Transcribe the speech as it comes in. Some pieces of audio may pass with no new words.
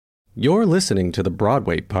You're listening to the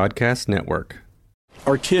Broadway Podcast Network.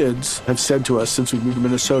 Our kids have said to us since we moved to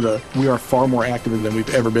Minnesota, we are far more active than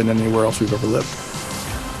we've ever been anywhere else we've ever lived.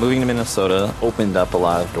 Moving to Minnesota opened up a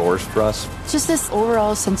lot of doors for us. Just this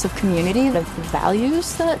overall sense of community, of the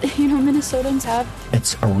values that, Minnesotans have.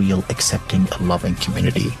 It's a real accepting, loving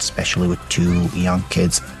community, especially with two young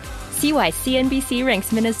kids. See why CNBC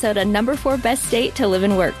ranks Minnesota number 4 best state to live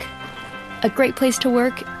and work. A great place to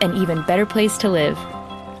work, an even better place to live.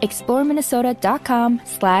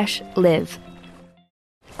 ExploreMinnesota.com/live.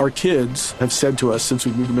 Our kids have said to us since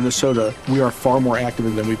we moved to Minnesota, we are far more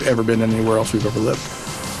active than we've ever been anywhere else we've ever lived.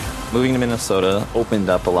 Moving to Minnesota opened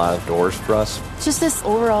up a lot of doors for us. Just this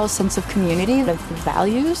overall sense of community, of the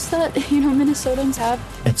values that, Minnesotans have.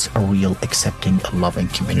 It's a real accepting, loving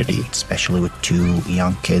community, especially with two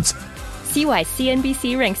young kids. See why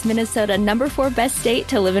CNBC ranks Minnesota number 4 best state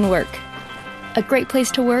to live and work. A great place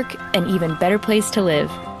to work, an even better place to live.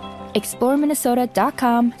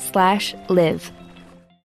 ExploreMinnesota.com/live.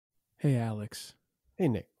 Hey, Alex. Hey,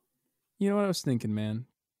 Nick. You know what I was thinking, man?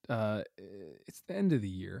 It's the end of the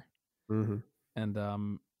year. Mm-hmm.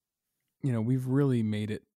 And, we've really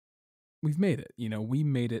made it. We've made it. We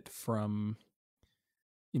made it from,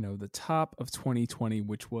 the top of 2020,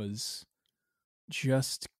 which was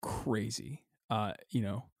just crazy. Right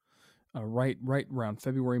around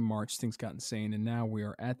February, March, things got insane. And now we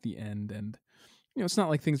are at the end. And, it's not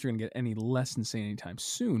like things are going to get any less insane anytime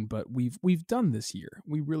soon, but we've done this year.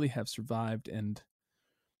 We really have survived, and,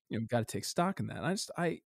 got to take stock in that.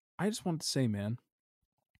 I just wanted to say, man,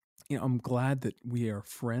 I'm glad that we are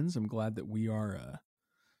friends. I'm glad that we are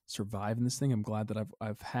surviving this thing. I'm glad that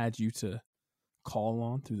I've had you to call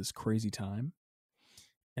on through this crazy time.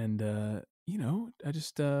 And I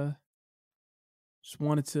just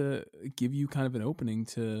wanted to give you kind of an opening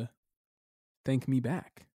to thank me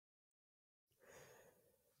back.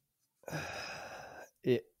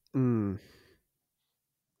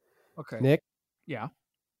 Okay. Nick? Yeah.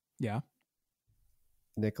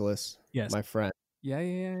 Nicholas. Yes. My friend.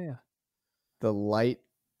 Yeah. The light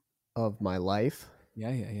of my life.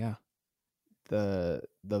 Yeah. The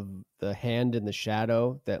hand in the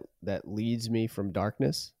shadow that leads me from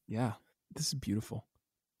darkness. Yeah. This is beautiful.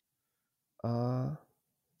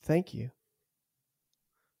 Thank you.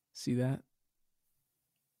 See that?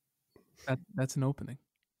 That's an opening.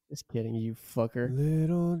 Just kidding, you fucker.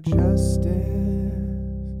 Little justice,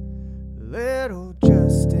 little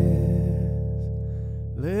justice,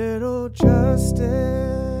 little justice.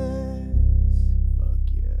 Fuck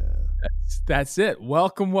yeah. That's it.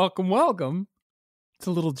 Welcome to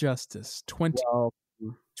Little Justice 20. Well,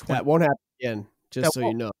 that won't happen again, just so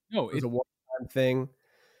you know. No, it's a one-time thing.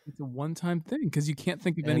 It's a one-time thing because you can't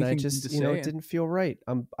think of and anything I just, to say. it didn't feel right.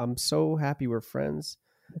 I'm so happy we're friends.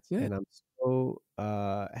 That's it. And I'm so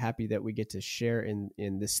happy that we get to share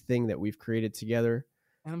in this thing that we've created together.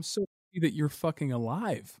 And I'm so happy that you're fucking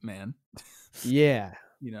alive, man. Yeah.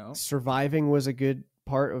 Surviving was a good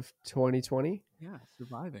part of 2020. Yeah,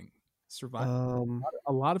 surviving.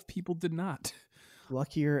 A lot of people did not.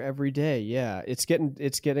 Luckier every day. Yeah. It's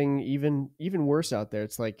getting even worse out there.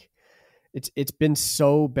 It's like it's been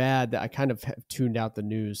so bad that I kind of have tuned out the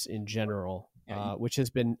news in general, which has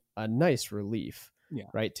been a nice relief. Yeah.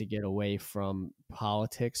 Right. To get away from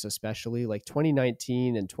politics, especially like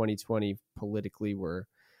 2019 and 2020 politically were,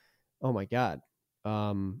 oh my God,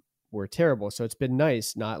 were terrible. So it's been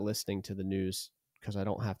nice not listening to the news because I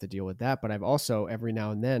don't have to deal with that. But I've also every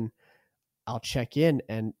now and then I'll check in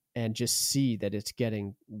and just see that it's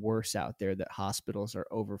getting worse out there, that hospitals are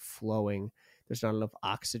overflowing. There's not enough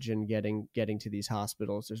oxygen getting to these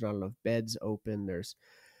hospitals. There's not enough beds open.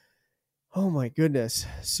 Oh my goodness.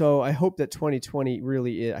 So I hope that 2020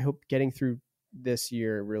 really is, I hope getting through this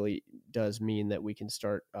year really does mean that we can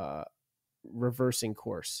start reversing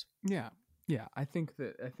course. Yeah. I think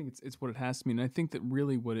it's what it has to mean. I think that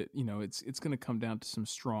really what it, it's going to come down to some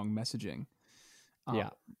strong messaging.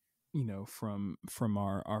 From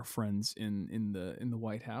our friends in the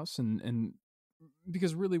White House and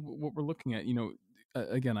because really what we're looking at,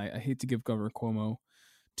 again, I hate to give Governor Cuomo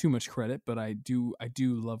too much credit, but I do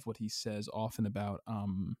love what he says often about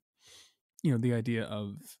the idea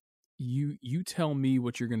of you tell me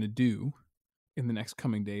what you're going to do in the next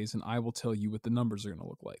coming days and I will tell you what the numbers are going to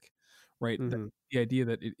look like, right? Mm-hmm. The idea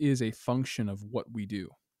that it is a function of what we do.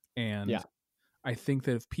 And I think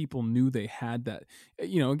that if people knew they had that,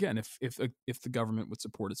 again, if the government would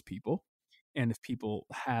support its people and if people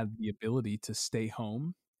had the ability to stay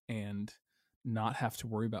home and not have to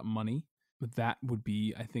worry about money, that would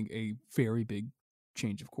be, I think, a very big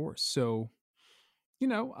change of course. So,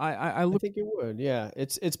 I I look. think it would. Yeah,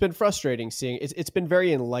 it's been frustrating seeing. It's been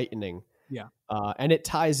very enlightening. Yeah. And it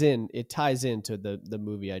ties into the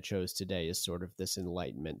movie I chose today is sort of this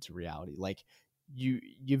enlightenment to reality. Like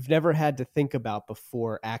you've never had to think about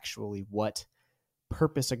before actually what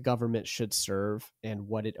purpose a government should serve and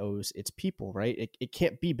what it owes its people, right? It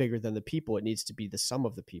can't be bigger than the people. It needs to be the sum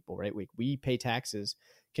of the people, right? We pay taxes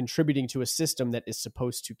contributing to a system that is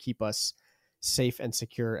supposed to keep us safe and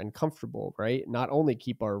secure and comfortable, right? Not only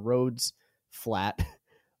keep our roads flat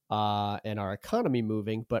and our economy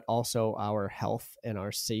moving, but also our health and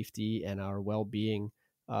our safety and our well-being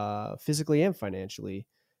physically and financially.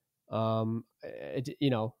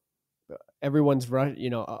 Everyone's rush,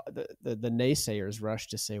 the naysayers rush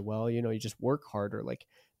to say, well, you just work harder. Like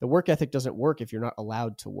the work ethic doesn't work if you're not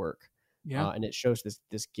allowed to work. Yeah. And it shows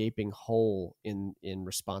this gaping hole in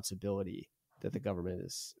responsibility that the government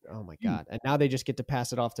is. Oh my God. And now they just get to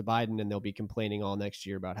pass it off to Biden and they'll be complaining all next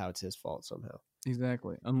year about how it's his fault somehow.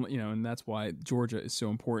 Exactly. And that's why Georgia is so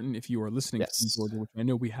important. If you are listening to Georgia, which I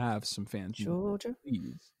know we have some fans, Georgia,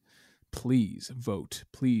 please vote.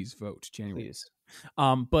 Please vote January. Please.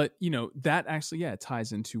 But that actually, it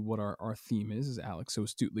ties into what our theme is, as Alex so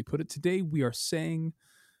astutely put it. Today we are saying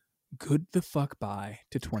good the fuck bye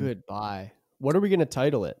to 20. Goodbye. What are we going to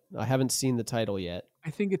title it? I haven't seen the title yet.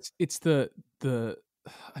 I think it's the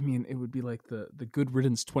I mean, it would be like the Good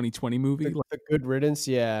Riddance 2020 movie. The Good Riddance,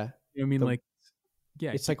 yeah. You know what I mean?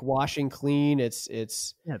 It's like washing clean. It's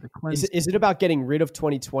the cleanse. Is it about getting rid of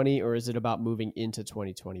 2020 or is it about moving into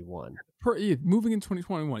 2021? Moving in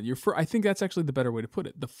 2021. I think that's actually the better way to put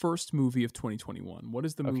it. The first movie of 2021. What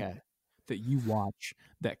is the movie that you watch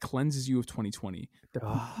that cleanses you of 2020?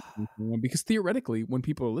 Because theoretically, when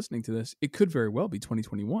people are listening to this, it could very well be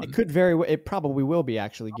 2021. It probably will be,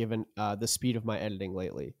 actually, given the speed of my editing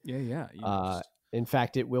lately. Yeah. In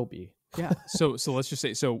fact, it will be. Yeah. So let's just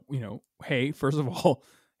say, hey, first of all,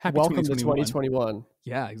 happy welcome 2021. To 2021.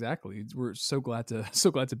 Yeah, exactly. We're so glad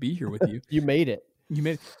to be here with you. You made it.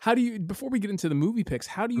 How do you, before we get into the movie picks,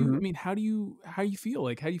 how do you, how do you feel?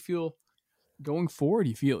 Like, how do you feel going forward?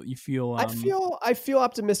 You feel, I feel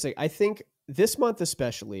optimistic. I think this month,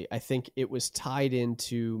 especially, I think it was tied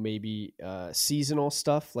into maybe seasonal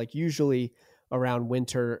stuff. Like usually around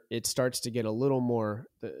winter, it starts to get a little more,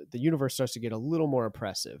 the universe starts to get a little more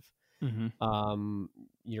oppressive. Mm-hmm.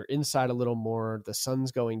 You're inside a little more. The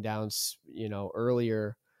sun's going down,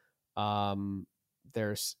 earlier.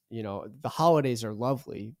 There's, the holidays are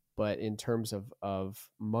lovely, but in terms of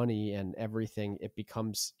money and everything,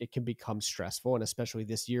 it can become stressful. And especially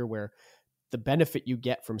this year where the benefit you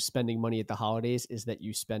get from spending money at the holidays is that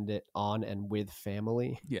you spend it on and with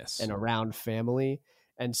family. Yes. And around family.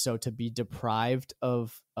 And so to be deprived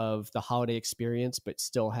of the holiday experience, but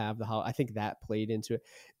still have I think that played into it.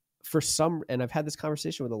 And I've had this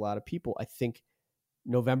conversation with a lot of people. I think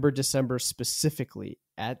November, December, specifically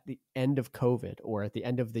at the end of COVID or at the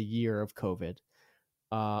end of the year of COVID,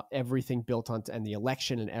 everything built on, and the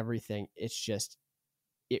election and everything, it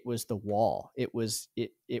was the wall. It was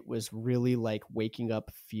really like waking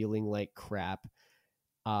up feeling like crap,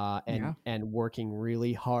 and working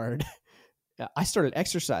really hard. I started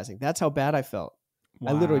exercising. That's how bad I felt.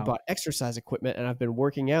 Wow. I literally bought exercise equipment and I've been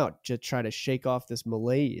working out to try to shake off this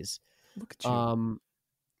malaise. Look at you.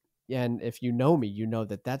 And if you know me, you know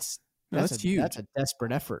that's huge. That's a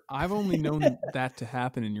desperate effort. I've only known that to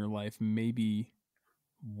happen in your life maybe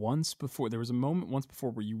once before. There was a moment once before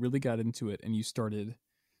where you really got into it and you started.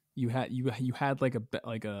 You had like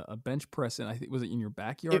a bench press, and I think, was it in your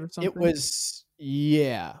backyard or something? It was,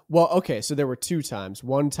 yeah. Well, okay. So there were two times.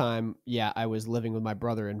 One time, I was living with my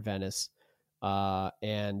brother in Venice.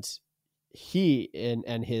 And he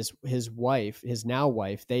and his wife, his now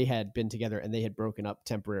wife, they had been together and they had broken up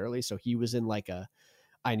temporarily. So he was in like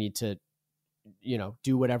I need to,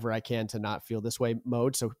 do whatever I can to not feel this way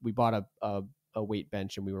mode. So we bought a weight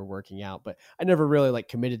bench and we were working out, but I never really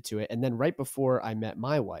committed to it. And then right before I met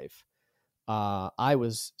my wife, I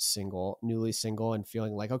was newly single and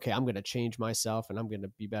feeling like, okay, I'm going to change myself and I'm going to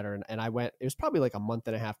be better. And I went, it was probably like a month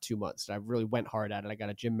and a half, 2 months. And I really went hard at it. I got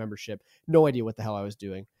a gym membership, no idea what the hell I was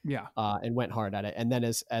doing. Yeah. And went hard at it. And then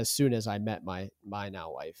as soon as I met my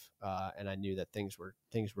now wife, and I knew that things were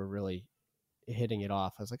really hitting it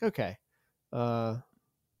off, I was like, okay,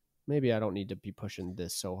 maybe I don't need to be pushing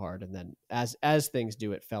this so hard. And then as things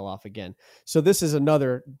do, it fell off again. So this is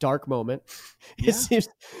another dark moment. It seems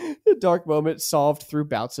a dark moment solved through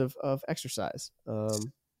bouts of exercise.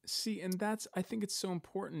 See, and I think it's so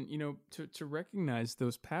important, to recognize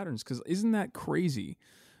those patterns, because isn't that crazy?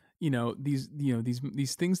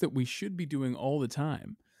 These things that we should be doing all the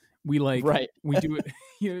time, We like, Right. we do it.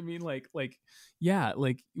 You know what I mean? Like, yeah,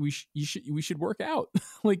 like we should work out.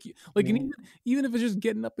 like, and even if it's just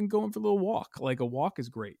getting up and going for a little walk, like a walk is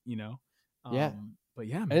great, you know? Yeah. But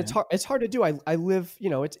yeah, man. And it's hard to do. I live, you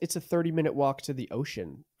know, it's a 30-minute walk to the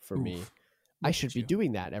ocean for me. I should be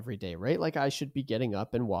doing that every day, right? Like I should be getting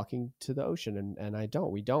up and walking to the ocean,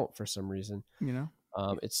 and we don't for some reason. You know,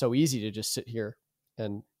 it's so easy to just sit here,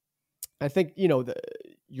 and I think, you know,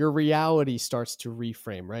 your reality starts to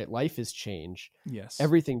reframe, right? Life is change. Yes.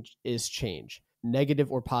 Everything is change,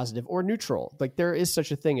 negative or positive or neutral. Like there is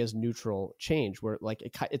such a thing as neutral change, where like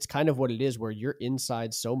it's kind of what it is, where you're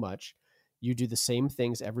inside so much. You do the same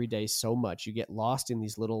things every day so much. You get lost in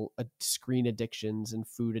these little screen addictions and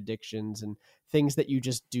food addictions and things that you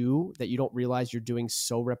just do that you don't realize you're doing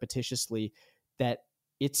so repetitiously that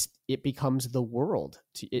it becomes the world.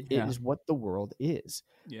 It is what the world is.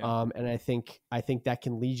 Yeah. And I think that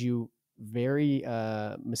can lead you very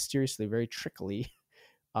mysteriously, very trickily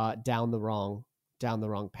down the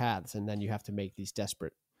wrong paths, and then you have to make these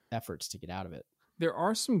desperate efforts to get out of it. There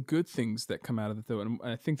are some good things that come out of it, though, and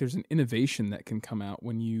I think there's an innovation that can come out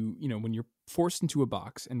when when you're forced into a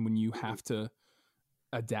box and when you have to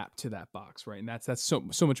adapt to that box, right? And that's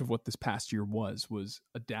so much of what this past year was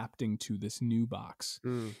adapting to this new box.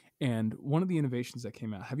 And one of the innovations that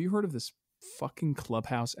came out, have you heard of this fucking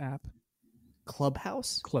Clubhouse app?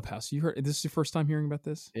 Clubhouse? You heard this is your first time hering about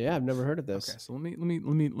this? Yeah, I've never heard of this. Okay, so let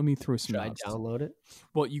me throw some. Should I download it?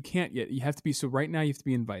 Well, you can't yet. You have to be. So right now you have to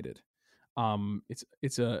be invited. They're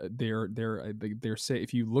say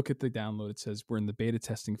if you look at the download, it says we're in the beta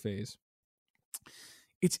testing phase.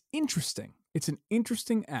 It's interesting. It's an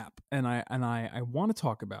interesting app, and I want to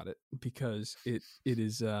talk about it because it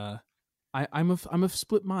is I'm of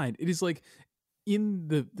split mind. It is like in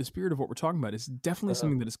the spirit of what we're talking about. It's definitely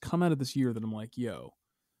something that has come out of this year that I'm like, yo,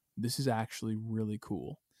 this is actually really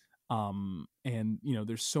cool. And you know,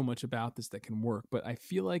 there's so much about this that can work, but I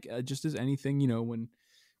feel like just as anything, you know, when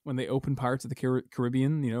they opened Pirates of the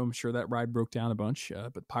Caribbean, you know, I'm sure that ride broke down a bunch,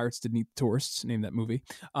 but pirates didn't eat the tourists. Name that movie.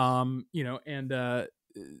 You know, and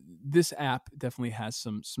this app definitely has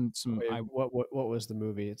some. Wait, what was the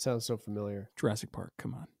movie? It sounds so familiar. Jurassic Park.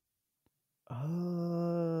 Come on.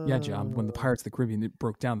 Yeah, John. When the Pirates of the Caribbean it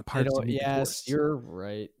broke down, the pirates didn't eat the tourists. You're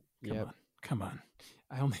right. Come on.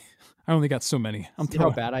 I only got so many.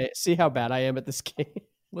 See how bad I am at this game.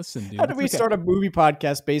 Listen, dude. How do we start a movie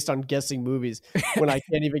podcast based on guessing movies when I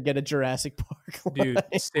can't even get a Jurassic Park line? Dude,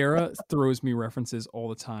 Sarah throws me references all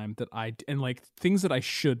the time and like things that I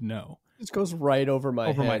should know. This goes right over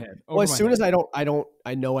my head. Well, as soon as I know I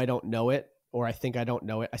don't know it, or I think I don't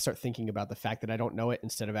know it, I start thinking about the fact that I don't know it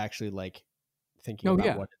instead of actually like thinking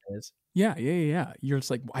about what it is. Yeah. You're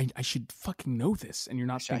just like, I should fucking know this, and you're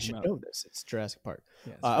not. I should know this. It's Jurassic Park.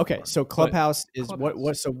 Yeah, okay, so Clubhouse is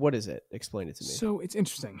what? So what is it? Explain it to me. So it's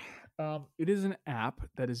interesting. It is an app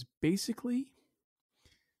that is basically,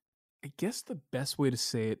 I guess the best way to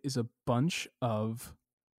say it is a bunch of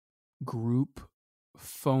group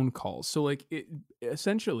phone calls. So like it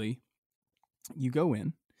essentially, you go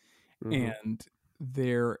in, and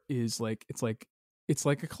there is like it's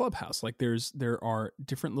like a clubhouse. Like there are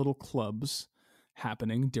different little clubs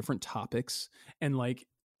happening, different topics, and like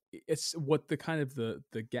it's what the kind of the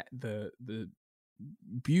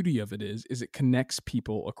beauty of it is it connects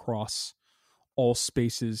people across all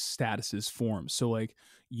spaces, statuses, forms. So like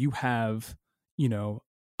you have, you know,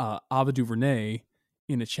 Ava DuVernay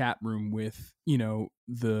in a chat room with, you know,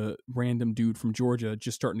 the random dude from Georgia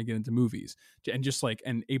just starting to get into movies and just like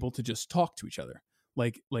and able to just talk to each other.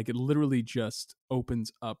 Like it literally just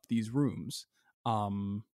opens up these rooms,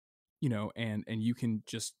 you know, and you can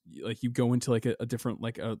just like you go into like a different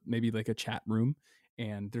like a maybe like a chat room,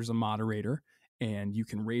 and there's a moderator, and you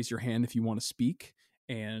can raise your hand if you want to speak,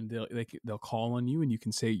 and they'll call on you, and you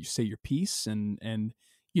can say your piece, and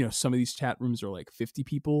you know, some of these chat rooms are like 50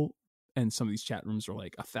 people, and some of these chat rooms are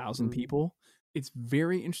like 1,000 people. It's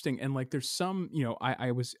very interesting, and like there's some, you know,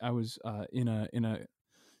 I was in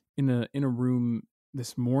a room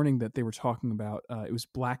this morning that they were talking about. It was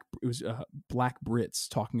black Brits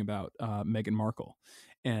talking about Meghan Markle,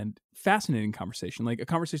 and fascinating conversation, like a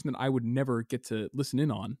conversation that I would never get to listen in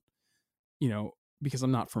on, you know, because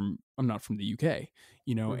I'm not from the UK,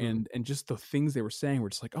 you know, and just the things they were saying were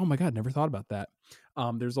just like, oh my God, never thought about that.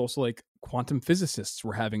 There's also like quantum physicists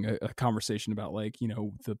were having a conversation about like, you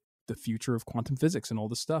know, the future of quantum physics and all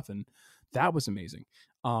this stuff, and that was amazing.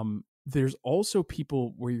 There's also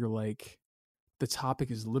people where you're like, the topic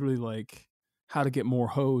is literally like how to get more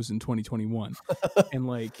hoes in 2021. And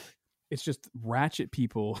like, it's just ratchet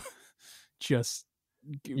people just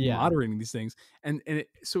moderating these things.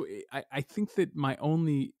 I think that my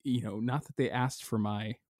only, not that they asked for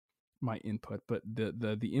my input, but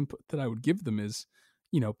the input that I would give them is,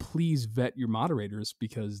 please vet your moderators,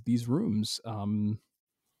 because these rooms,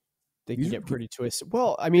 they can get pretty twisted.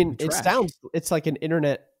 Well, I mean, it's like an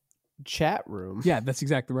internet chat room. Yeah, that's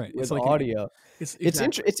exactly right. With it's like audio. It's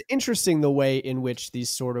interesting the way in which these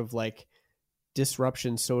sort of like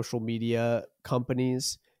disruption social media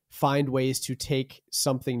companies find ways to take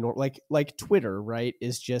something like Twitter, right?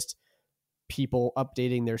 Is just people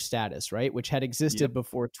updating their status, right? Which had existed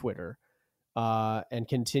before Twitter, and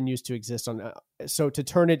continues to exist on. So to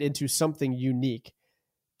turn it into something unique,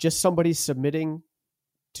 just somebody submitting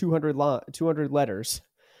 200 letters,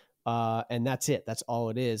 and that's it. That's all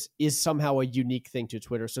it is somehow a unique thing to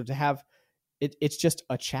Twitter. So to have it's just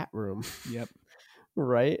a chat room. Yep.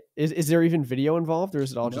 Right? Is there even video involved, or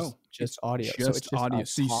is it all just audio? Just, so it's just audio.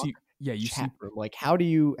 So you see room. Like how do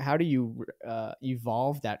you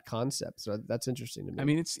evolve that concept? So that's interesting to me. I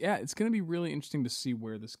mean, it's going to be really interesting to see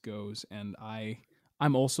where this goes, and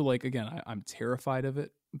I'm also like, again, I'm terrified of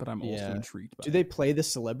it, but I'm also intrigued by it. Do they play the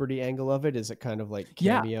celebrity angle of it? Is it kind of like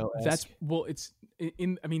cameo? Yeah, it's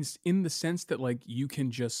in the sense that like you can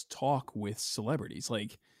just talk with celebrities.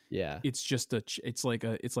 Like, yeah, it's just it's like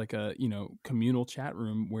a communal chat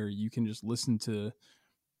room where you can just listen to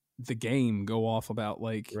the game go off about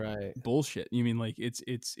like bullshit. You mean like it's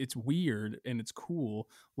weird and it's cool.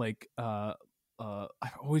 Like I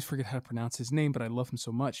always forget how to pronounce his name, but I love him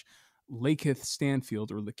so much. Lakeith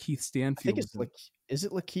Stanfield or Lakeith Stanfield. Is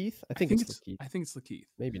it Lakeith? I think it's Lakeith. I think it's Lakeith.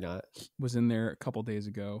 Maybe not. Was in there a couple days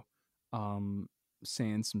ago,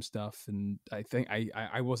 saying some stuff, and I think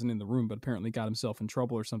I wasn't in the room, but apparently got himself in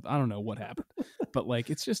trouble or something. I don't know what happened, but like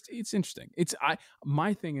it's interesting.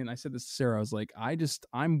 My thing, and I said this to Sarah. I was like,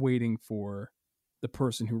 I'm waiting for the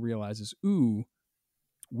person who realizes, ooh,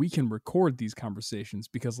 we can record these conversations,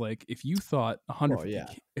 because like if you thought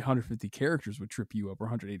 150 characters would trip you up, or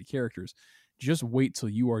 180 characters, just wait till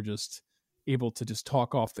you are just able to just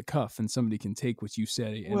talk off the cuff and somebody can take what you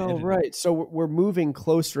say and edit it. So we're moving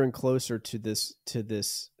closer and closer to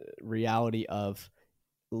this reality of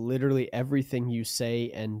literally everything you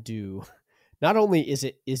say and do. Not only is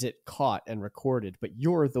it caught and recorded, but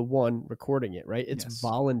you're the one recording it, right? It's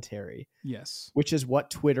voluntary. Yes. Which is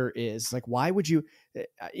what Twitter is. Like, why would you,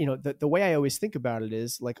 the way I always think about it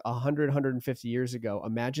is like 150 years ago,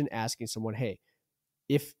 imagine asking someone, hey,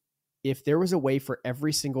 if there was a way for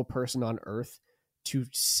every single person on earth to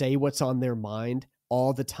say what's on their mind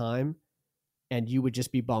all the time, and you would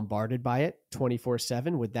just be bombarded by it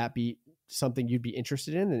 24/7, would that be something you'd be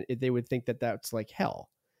interested in? And they would think that that's like hell.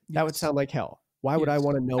 That would sound like hell. Why would I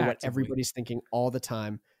want to know what everybody's thinking all the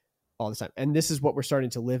time? And this is what we're starting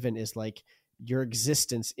to live in, is like your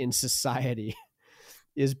existence in society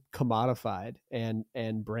is commodified and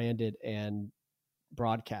branded and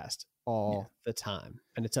broadcast all the time.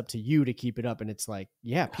 And it's up to you to keep it up. And it's like,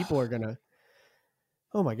 people are going to,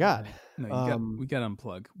 oh my God. No, we got to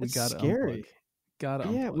unplug. We got to scary.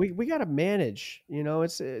 Unplug. We got to manage,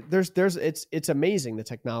 it's amazing the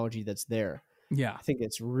technology that's there. Yeah. I think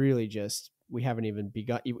it's really just, we haven't even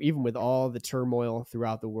begun, even with all the turmoil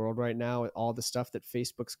throughout the world right now, all the stuff that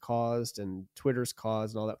Facebook's caused and Twitter's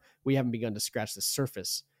caused and all that, we haven't begun to scratch the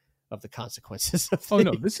surface of the consequences of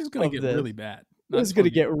this is going to get really bad. This is going to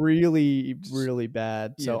get really, really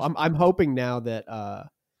bad. So I'm hoping now that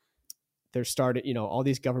they're starting, all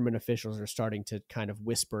these government officials are starting to kind of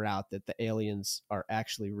whisper out that the aliens are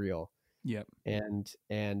actually real. Yep.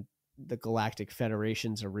 And the Galactic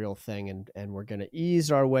Federation's a real thing, and we're going to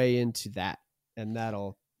ease our way into that, and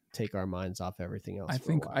that'll take our minds off everything else.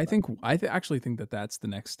 I actually think that that's the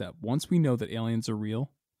next step. Once we know that aliens are real,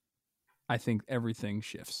 I think everything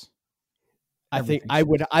shifts. I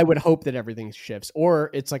would hope that everything shifts, or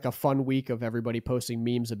it's like a fun week of everybody posting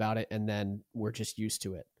memes about it, and then we're just used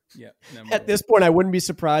to it. Yeah. At this point, I wouldn't be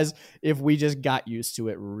surprised if we just got used to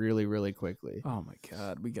it really, really quickly. Oh my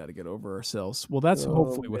God, we got to get over ourselves. Well, that's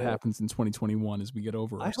hopefully what happens in 2021 is we get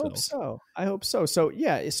over ourselves. I hope so. So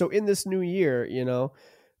in this new year,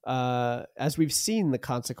 as we've seen the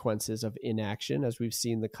consequences of inaction, as we've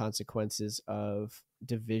seen the consequences of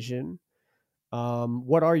division,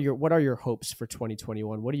 what are your hopes for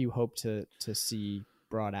 2021? What do you hope to see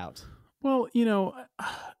brought out? Well,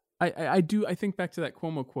 I think back to that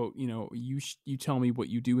Cuomo quote, you tell me what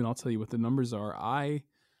you do and I'll tell you what the numbers are. I'm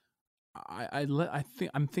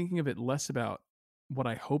thinking of it less about what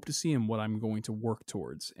I hope to see and what I'm going to work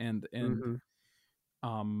towards. And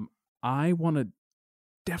I want to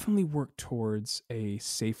definitely work towards a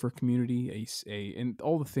safer community, and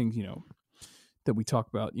all the things, that we talk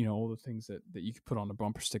about, all the things that you could put on a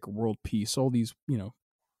bumper sticker, world peace, all these,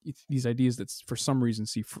 these ideas that for some reason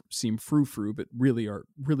seem frou-frou, but really are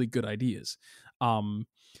really good ideas.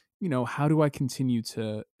 How do I continue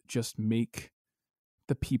to just make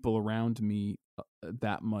the people around me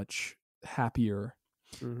that much happier,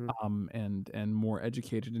 and more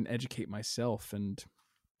educated, and educate myself and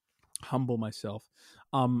humble myself?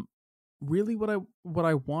 Really what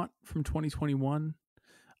I want from 2021,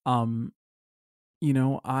 I'm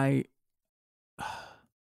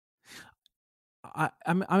at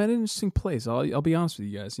an interesting place. I'll be honest with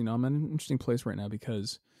you guys. I'm at an interesting place right now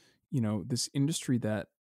because, this industry that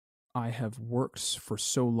I have worked for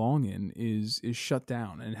so long in is shut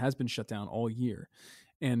down, and has been shut down all year,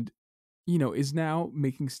 and is now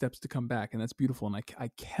making steps to come back, and that's beautiful. And I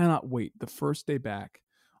cannot wait. The first day back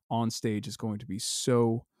on stage is going to be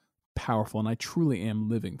so powerful, and I truly am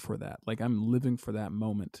living for that. Like, I'm living for that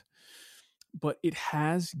moment. But it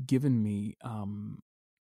has given me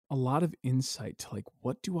a lot of insight to, like,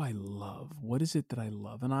 what do I love? What is it that I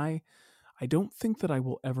love? And I don't think that I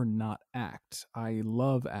will ever not act. I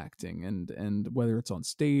love acting, and whether it's on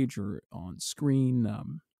stage or on screen,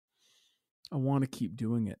 I want to keep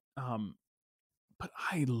doing it. But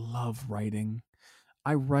I love writing.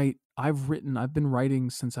 I've been writing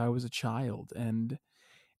since I was a child, and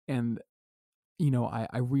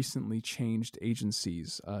I recently changed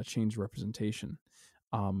agencies, changed representation,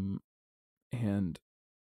 and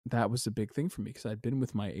that was a big thing for me because I'd been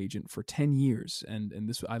with my agent for 10 years, and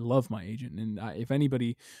I love my agent, and if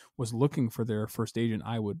anybody was looking for their first agent,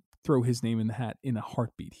 I would throw his name in the hat in a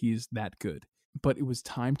heartbeat. He is that good. But it was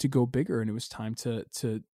time to go bigger, and it was time to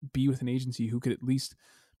be with an agency who could at least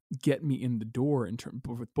get me in the door in terms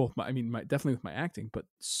with both definitely with my acting, but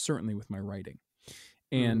certainly with my writing.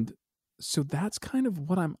 And so that's kind of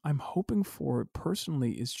what I'm hoping for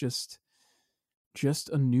personally, is just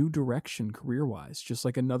a new direction career-wise, just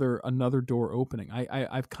like another door opening.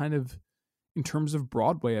 I've kind of, in terms of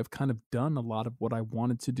Broadway, I've kind of done a lot of what I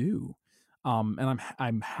wanted to do. And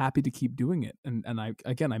I'm happy to keep doing it. And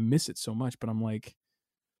I miss it so much, but I'm like,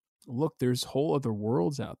 look, there's whole other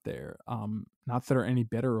worlds out there. Not that are any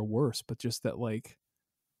better or worse, but just that, like,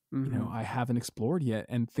 I haven't explored yet,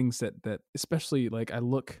 and things that especially, like, I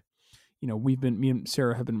look, me and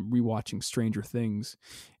Sarah have been rewatching Stranger Things,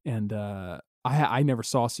 and I never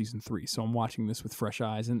saw season 3, so I'm watching this with fresh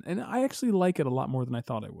eyes, and I actually like it a lot more than I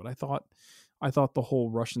thought I would. I thought the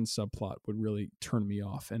whole Russian subplot would really turn me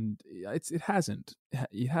off, and it hasn't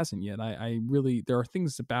yet. I really, there are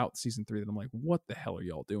things about season 3 that I'm like, what the hell are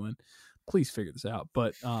y'all doing? Please figure this out.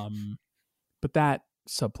 But that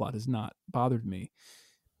subplot has not bothered me.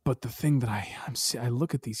 But the thing that I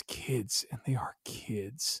look at these kids, and they are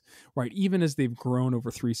kids, right? Even as they've grown over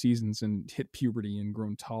 3 seasons and hit puberty and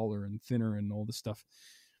grown taller and thinner and all this stuff,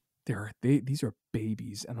 these are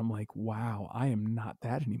babies, and I'm like, wow, I am not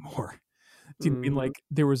that anymore. Do you mean, like,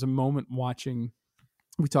 there was a moment watching?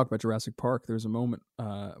 We talked about Jurassic Park. There was a moment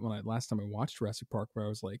last time I watched Jurassic Park where I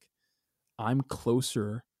was like, I'm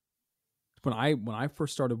closer. When I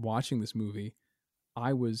first started watching this movie,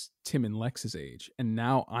 I was Tim and Lex's age, and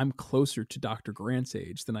now I'm closer to Dr. Grant's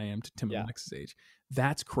age than I am to Tim and Lex's age.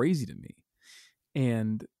 That's crazy to me.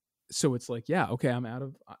 And so it's like, yeah, okay, I'm out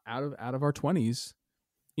of our 20s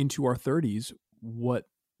into our 30s. What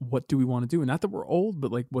do we want to do? And not that we're old,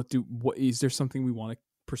 but like, what is there something we want to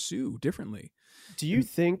pursue differently? Do you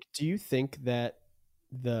think that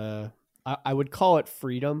I would call it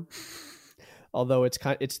freedom, although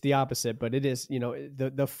it's the opposite, but it is,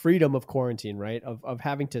 the freedom of quarantine, right? Of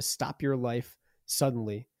having to stop your life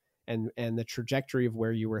suddenly and the trajectory of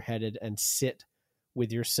where you were headed, and sit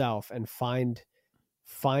with yourself and find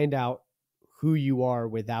out who you are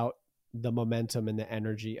without the momentum and the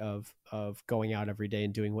energy of going out every day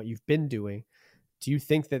and doing what you've been doing. Do you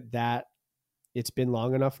think that it's been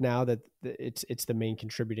long enough now that it's the main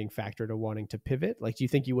contributing factor to wanting to pivot? Like, do you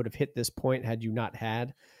think you would have hit this point had you not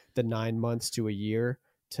had the 9 months to a year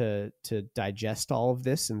to digest all of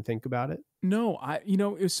this and think about it? No,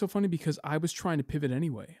 it was so funny because I was trying to pivot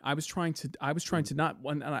anyway. I was trying to not,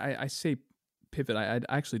 and I say pivot, I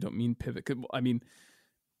actually don't mean pivot. I mean,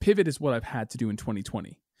 pivot is what I've had to do in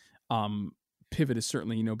 2020. Pivot is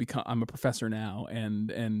certainly, because I'm a professor now,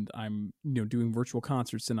 and I'm, doing virtual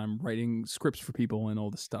concerts, and I'm writing scripts for people and all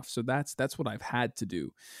this stuff. So that's what I've had to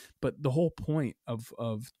do. But the whole point of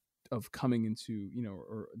coming into,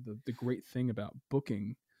 or the great thing about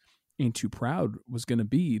booking Ain't Too Proud was going to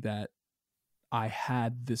be that I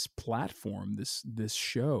had this platform, this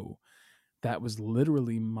show that was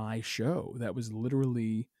literally my show. That was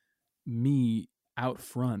literally me out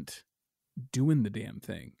front doing the damn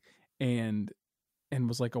thing. And and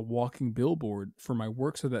was like a walking billboard for my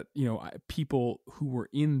work, so that, you know, people who were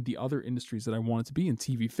in the other industries that I wanted to be in,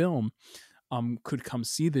 TV, film, could come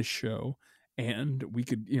see this show, and we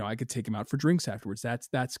could, you know, I could take them out for drinks afterwards.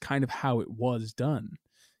 That's kind of how it was done,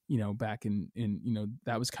 you know, back in, you know,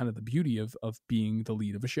 that was kind of the beauty of being the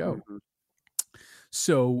lead of a show. Mm-hmm.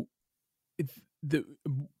 So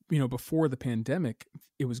you know, before the pandemic,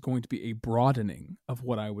 it was going to be a broadening of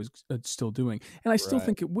what I was still doing. And I still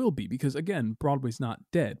think it will be, because again, Broadway's not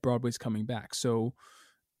dead. Broadway's coming back. So,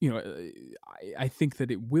 you know, I think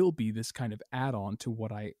that it will be this kind of add-on to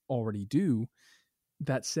what I already do.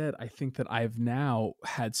 That said, I think that I've now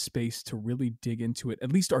had space to really dig into it,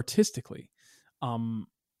 at least artistically. You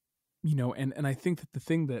know, and I think that the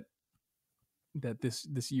thing that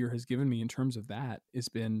this year has given me in terms of that has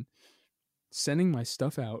been sending my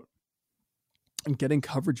stuff out and getting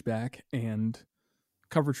coverage back, and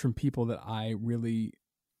coverage from people that I really,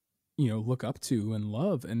 you know, look up to and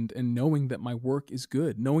love, and knowing that my work is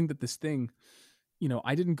good, knowing that this thing, you know,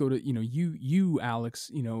 I didn't go to, you know, you Alex,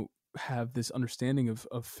 you know, have this understanding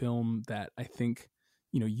of film that I think,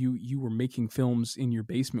 you know, you were making films in your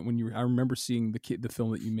basement when you were, I remember seeing the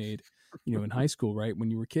film that you made, you know, in high school, right,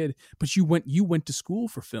 when you were a kid, but you went to school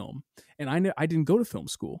for film, and I didn't go to film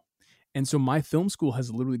school. And so my film school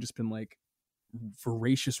has literally just been like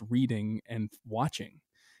voracious reading and watching.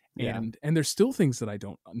 And there's still things that I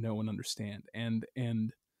don't know and understand. And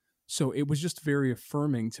so it was just very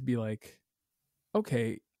affirming to be like,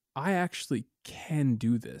 okay, I actually can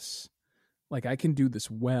do this. Like, I can do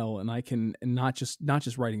this well, and I can, and not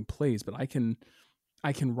just writing plays, but I can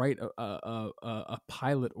write a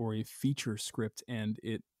pilot or a feature script, and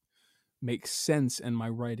it makes sense, and my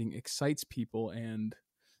writing excites people, and,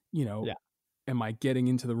 you know, am I getting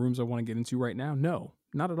into the rooms I want to get into right now? No,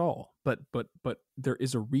 not at all. But there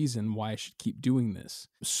is a reason why I should keep doing this.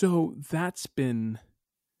 So that's been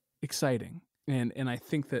exciting. And I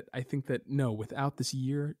think that no, without this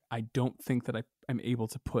year, I don't think that I'm able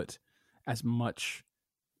to put as much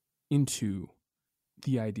into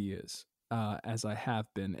the ideas as I have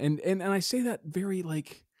been. And I say that very,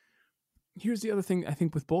 like, here's the other thing I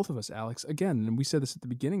think with both of us, Alex, again, and we said this at the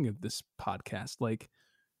beginning of this podcast, like,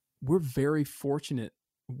 we're very fortunate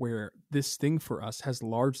where this thing for us has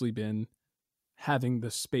largely been having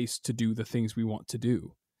the space to do the things we want to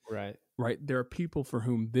do. Right. There are people for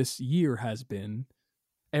whom this year has been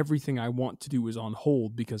everything I want to do is on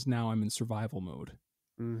hold because now I'm in survival mode.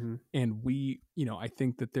 Mm-hmm. And we, you know, I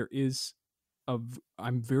think that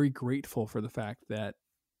I'm very grateful for the fact that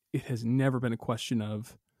it has never been a question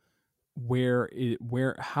of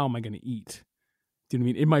how am I going to eat? Do you know what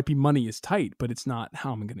I mean? It might be money is tight, but it's not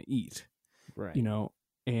how am I going to eat, right? You know,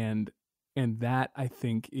 and that I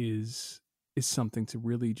think is something to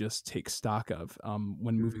really just take stock of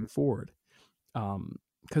when moving forward,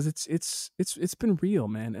 because it's been real,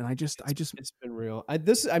 man, and it's been real.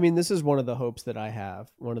 This is one of the hopes that I have,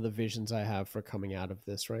 one of the visions I have for coming out of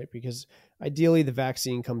this, right? Because ideally the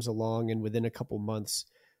vaccine comes along, and within a couple months,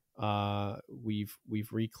 we've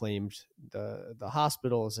reclaimed the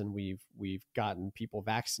hospitals, and we've gotten people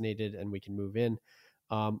vaccinated, and we can move in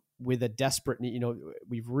with a desperate need. You know,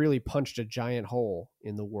 we've really punched a giant hole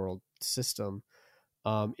in the world system,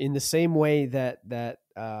 in the same way that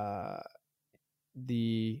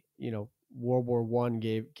the, you know, World War I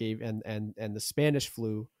gave and the Spanish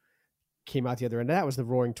flu came out the other end. That was the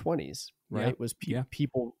Roaring '20s, right? It was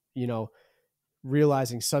people, you know,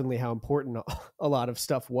 realizing suddenly how important a lot of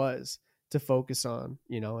stuff was to focus on,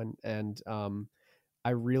 you know, and I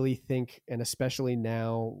really think, and especially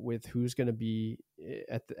now with who's going to be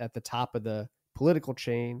at the top of the political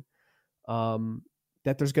chain,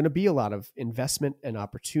 that there's going to be a lot of investment and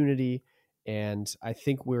opportunity. And I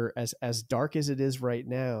think we're as dark as it is right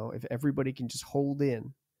now, if everybody can just hold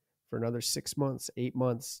in for another 6 months, 8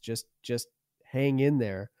 months, just hang in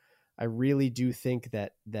there, I really do think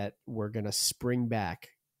that we're going to spring back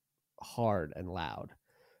hard and loud.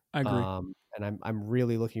 I agree. And I'm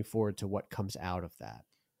really looking forward to what comes out of that.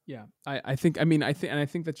 Yeah. I think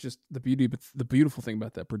that's just the beauty, but the beautiful thing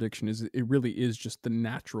about that prediction is it really is just the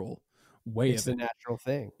natural way. It's the natural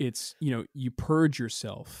thing. It's, you know, you purge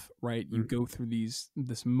yourself, right? You go through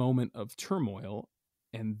this moment of turmoil,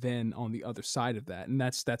 and then on the other side of that, and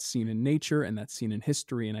that's seen in nature, and that's seen in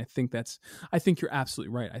history. And I think you're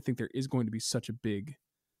absolutely right. I think there is going to be such a big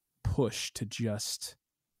push to just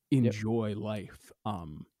enjoy life.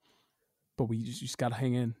 But we just got to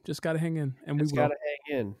hang in. Just got to hang in. And we will. Got to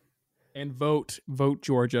hang in. And vote,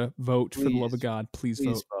 Georgia. Vote, please. For the love of God. Please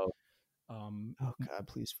vote. Oh God,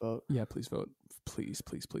 please vote. Yeah, please vote. Please.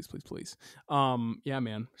 Yeah,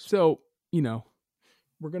 man. So, you know,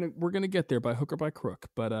 we're gonna get there by hook or by crook,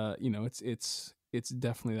 but you know, it's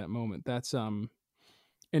definitely that moment. That's and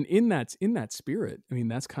in that spirit, I mean,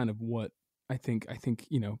 that's kind of what I think,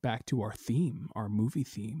 you know, back to our theme, our movie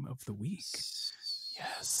theme of the week.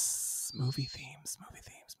 Yes, movie themes.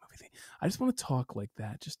 I just want to talk like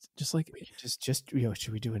that, just like just you know,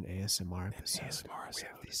 should we do an ASMR episode? We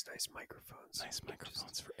have these nice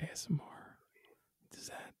microphones. For ASMR.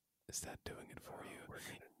 Is that doing it for you? We're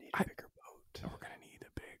gonna need a bigger boat. We're gonna need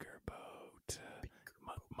a bigger boat.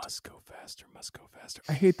 Must go faster.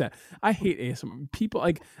 I hate that. I hate ASMR. People,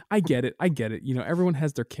 like, I get it. You know, everyone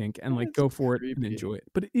has their kink, and like, go for it and enjoy it.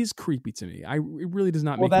 But it is creepy to me. It really does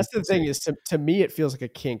not. Well, make that's the thing, is to me it feels like a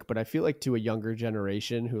kink, but I feel like to a younger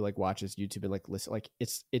generation who like watches YouTube and like listen, like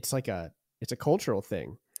it's a cultural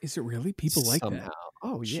thing. Is it really? People like somehow. that?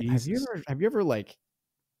 Oh yeah. Jesus. Have you ever like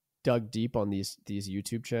dug deep on these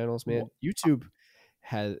YouTube channels, man? YouTube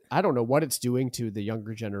has, I don't know what it's doing to the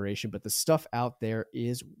younger generation, but the stuff out there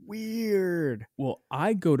is weird. Well,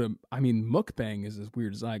 mukbang is as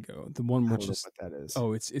weird as I go. The one which is what that is.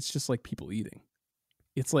 Oh, it's just like people eating.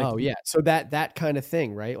 It's like, oh yeah, so that kind of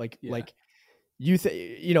thing, right? Like yeah. like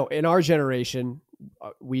you know, in our generation,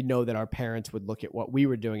 we know that our parents would look at what we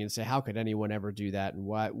were doing and say, how could anyone ever do that? And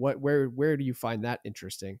where do you find that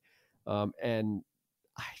interesting? And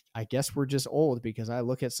I guess we're just old, because I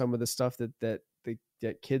look at some of the stuff that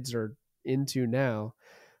kids are into now.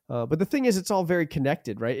 But the thing is, it's all very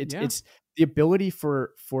connected, right? It's the ability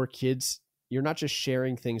for kids. You're not just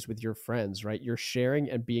sharing things with your friends, right? You're sharing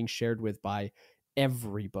and being shared with by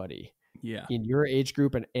everybody. Yeah. In your age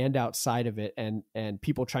group and outside of it, and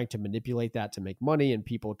people trying to manipulate that to make money, and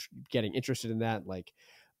people getting interested in that, like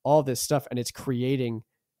all this stuff. And it's creating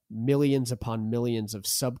millions upon millions of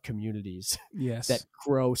sub communities that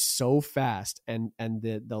grow so fast, and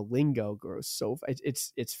the lingo grows so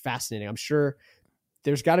it's fascinating. I'm sure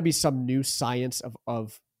there's got to be some new science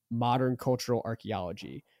of modern cultural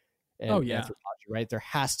archaeology and anthropology, right? There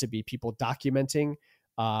has to be people documenting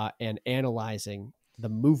and analyzing the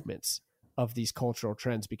movements of these cultural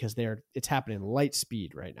trends, because it's happening light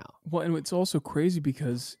speed right now. Well, and it's also crazy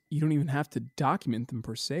because you don't even have to document them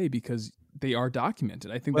per se, because they are documented.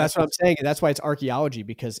 I think that's what I'm saying. And that's why it's archaeology,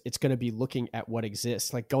 because it's going to be looking at what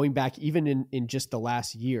exists, like going back even in just the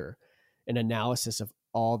last year, an analysis of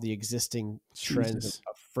all the existing trends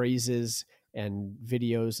of phrases and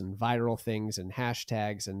videos and viral things and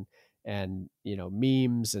hashtags and you know,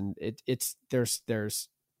 memes, and there's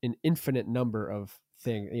an infinite number of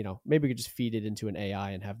things. You know, maybe we could just feed it into an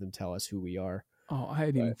AI and have them tell us who we are. Oh, I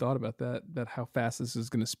hadn't even thought about that how fast this is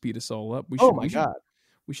going to speed us all up.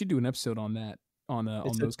 We should do an episode on that.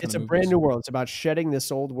 It's a brand new world. It's about shedding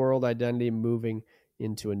this old world identity and moving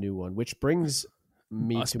into a new one, which brings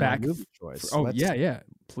me to my movie choice.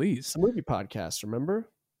 Please. It's a movie podcast, remember?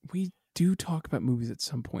 We do talk about movies at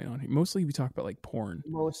some point on here. Mostly we talk about like porn.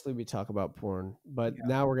 Mostly we talk about porn, but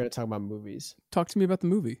now we're going to talk about movies. Talk to me about the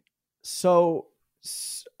movie. So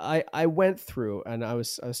I went through, and I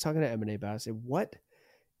was talking to M&A about it. I said, what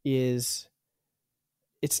is,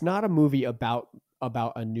 it's not a movie about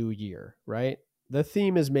a new year, right? The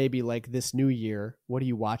theme is maybe like this new year. What do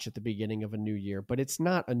you watch at the beginning of a new year? But it's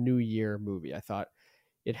not a new year movie. I thought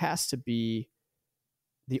it has to be,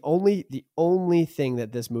 the only thing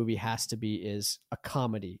that this movie has to be is a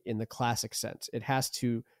comedy in the classic sense. It has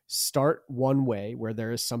to start one way where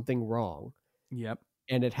there is something wrong. Yep.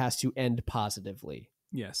 And it has to end positively.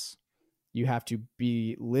 Yes. You have to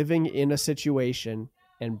be living in a situation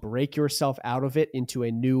and break yourself out of it into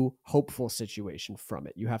a new hopeful situation from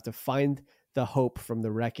it. You have to find the hope from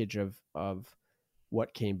the wreckage of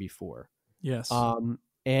what came before. Yes.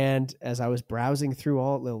 And as I was browsing through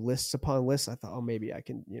all the lists upon lists, I thought, oh, maybe I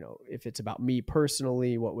can, you know, if it's about me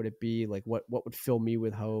personally, what would it be? Like what would fill me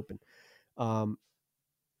with hope?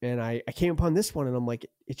 And I came upon this one, and I'm like,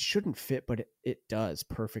 it shouldn't fit, but it does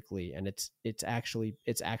perfectly. And it's actually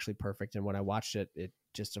perfect. And when I watched it, it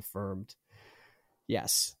just affirmed,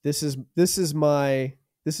 yes, this is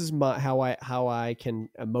how I can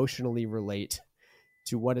emotionally relate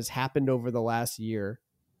to what has happened over the last year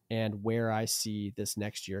and where I see this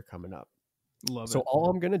next year coming up. Love it. So all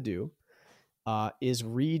I'm going to do is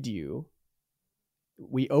read you.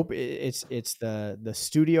 We open, it's the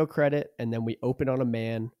studio credit, and then we open on a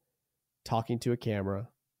man talking to a camera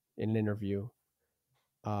in an interview.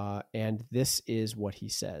 And this is what he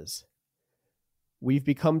says. We've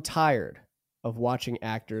become tired of watching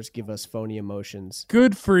actors give us phony emotions.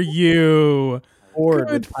 Good for you. Or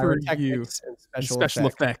good for you. And special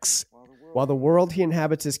effects. While the world he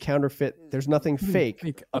inhabits is counterfeit, there's nothing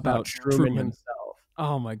fake about Truman himself.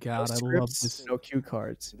 Oh my God, No I love scripts, this. no cue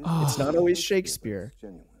cards. Oh. It's not always Shakespeare,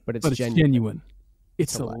 but it's But it's genuine.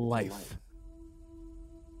 It's a life.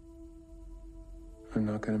 I'm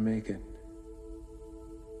not gonna make it.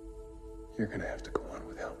 You're gonna have to go on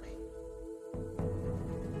without me.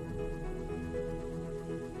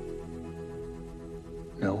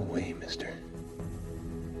 No way, mister.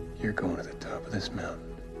 You're going to the top of this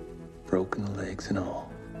mountain, broken legs and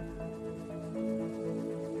all.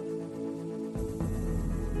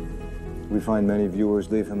 We find many viewers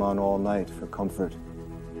leave him on all night for comfort.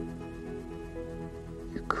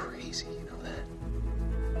 You're crazy, you know that?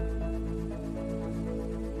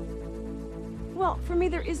 Well, for me,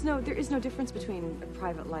 there is no difference between a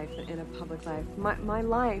private life and a public life. My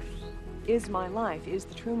life is my life, is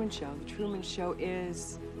the Truman Show. The Truman Show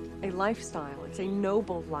is a lifestyle. It's a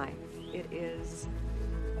noble life. It is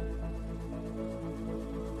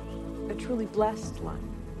a truly blessed life.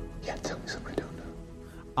 Yeah, tell me something I don't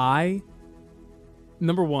know.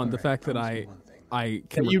 Number one, the fact that I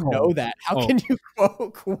can you recall, know that. How can you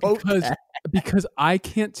quote that? Because I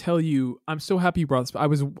can't tell you. I'm so happy you brought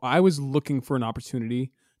this. I was looking for an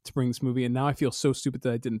opportunity to bring this movie, and now I feel so stupid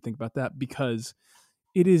that I didn't think about that, because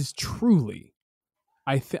it is truly.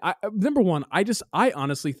 Number one, I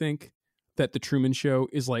honestly think that the Truman Show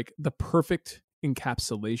is like the perfect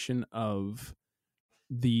encapsulation of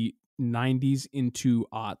the 90s into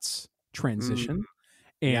aughts transition.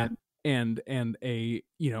 And a,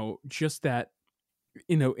 just that,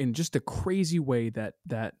 in just a crazy way that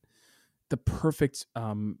the perfect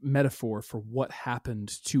metaphor for what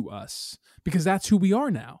happened to us, because that's who we are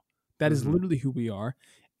now. That is literally who we are.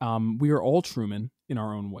 We are all Truman in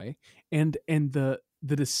our own way, and the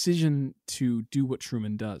decision to do what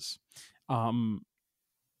Truman does.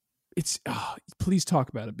 It's please talk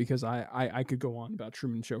about it, because I could go on about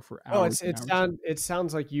Truman Show for hours. It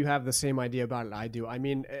sounds like you have the same idea about it I do. I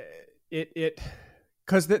mean,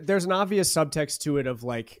 because there's an obvious subtext to it of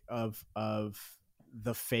like of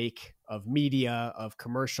the fake of media, of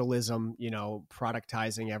commercialism,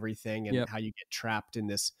 productizing everything, and how you get trapped in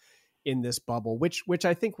this bubble, which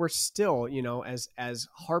I think we're still, as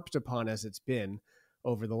harped upon as it's been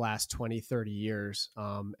over the last 20, 30 years.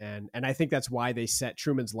 And I think that's why they set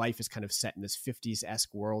Truman's life is kind of set in this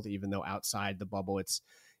 50s-esque world, even though outside the bubble, it's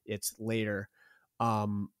later.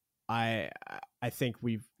 I think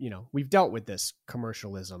we've dealt with this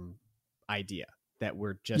commercialism idea that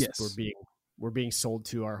we're being sold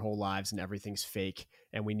to our whole lives and everything's fake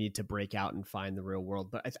and we need to break out and find the real world.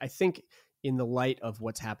 But I think in the light of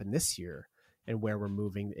what's happened this year and where we're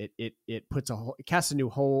moving, it puts it casts a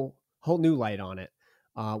whole new light on it.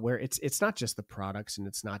 Where it's not just the products and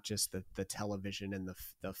it's not just the television and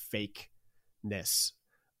the fakeness.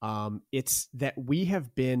 It's that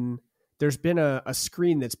there's been a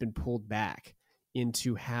screen that's been pulled back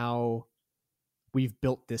into how we've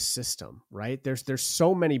built this system, right? There's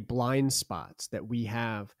so many blind spots that we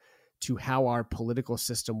have to how our political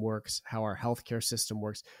system works, how our healthcare system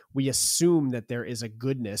works. We assume that there is a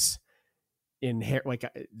goodness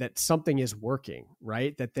that something is working,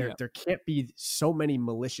 right? That there can't be so many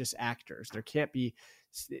malicious actors. There can't be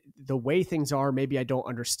the way things are. Maybe I don't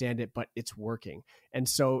understand it, but it's working. And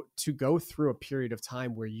so to go through a period of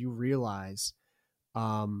time where you realize,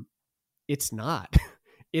 it's not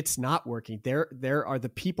working. There are the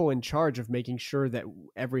people in charge of making sure that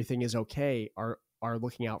everything is okay are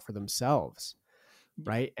looking out for themselves.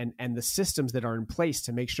 Right. And the systems that are in place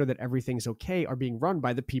to make sure that everything's okay are being run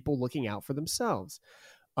by the people looking out for themselves.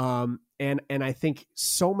 And I think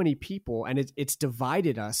so many people, and it's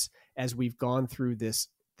divided us as we've gone through this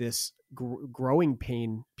growing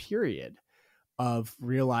pain period of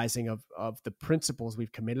realizing of the principles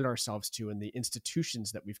we've committed ourselves to and the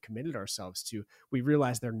institutions that we've committed ourselves to. We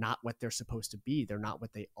realize they're not what they're supposed to be. They're not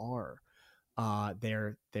what they are.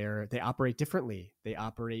 They operate differently. They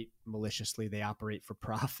operate maliciously. They operate for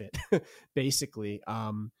profit, basically.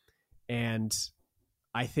 And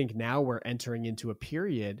I think now we're entering into a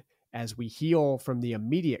period as we heal from the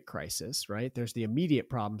immediate crisis, right? There's the immediate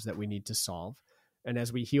problems that we need to solve. And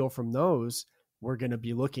as we heal from those, we're going to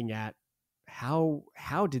be looking at how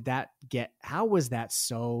was that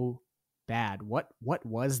so bad? What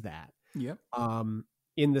was that? Yep.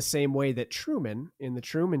 In the same way that Truman, in the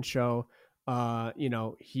Truman Show,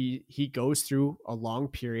 he goes through a long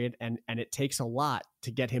period and it takes a lot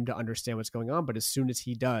to get him to understand what's going on. But as soon as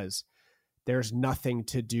he does, there's nothing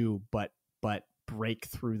to do but break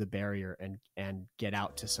through the barrier and get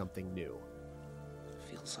out to something new. It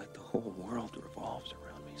feels like the whole world revolves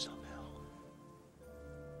around me somehow.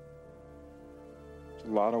 It's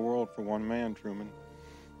a lot of world for one man, Truman.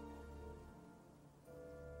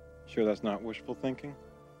 Sure that's not wishful thinking?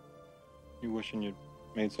 You wishing you'd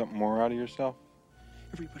made something more out of yourself?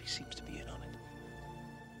 Everybody seems to be in on it.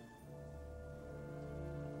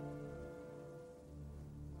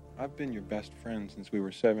 I've been your best friend since we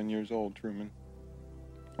were 7 years old, Truman.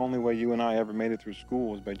 Only way you and I ever made it through school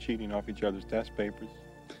was by cheating off each other's test papers.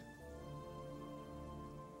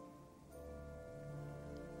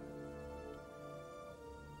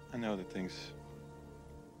 I know that things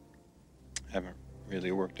haven't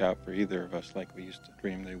really worked out for either of us like we used to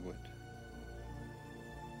dream they would.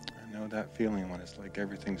 I know that feeling when it's like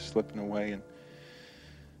everything's slipping away and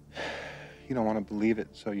you don't want to believe it,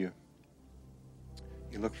 so you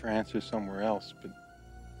look for answers somewhere else, but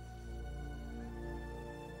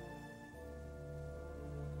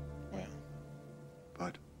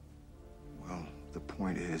well, the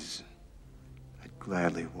point is, I'd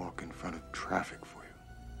gladly walk in front of traffic for you.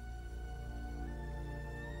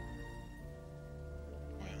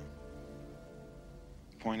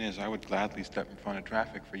 Point is, I would gladly step in front of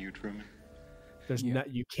traffic for you, Truman. There's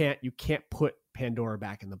you can't put Pandora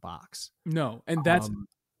back in the box. No, and that's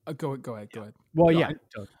go ahead. Well, no, yeah.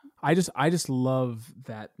 I just love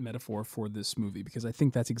that metaphor for this movie because I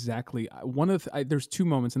think that's exactly one of there's two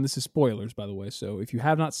moments, and this is spoilers, by the way. So if you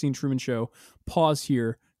have not seen Truman Show, pause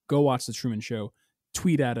here, go watch the Truman Show,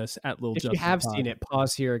 tweet at us at Lil If Justin you have Pod. seen it,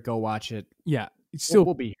 pause here, go watch it. Yeah, still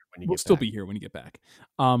we'll be here when you we'll get still back. be here when you get back.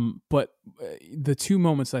 But the two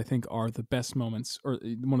moments I think are the best moments, or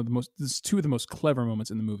two of the most clever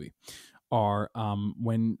moments in the movie, are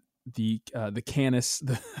when the Canis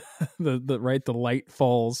the light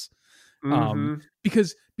falls,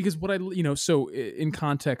 because what so in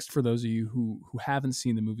context for those of you who haven't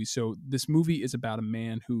seen the movie, so this movie is about a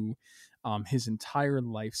man who his entire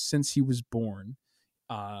life since he was born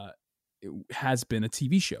has been a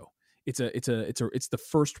TV show. It's the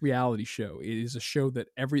first reality show. It is a show that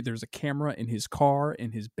there's a camera in his car,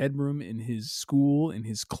 in his bedroom, in his school, in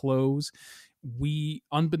his clothes.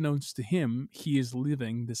 Unbeknownst to him, he is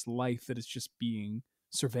living this life that is just being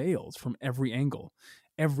surveilled from every angle,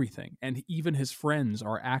 everything. And even his friends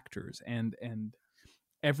are actors, and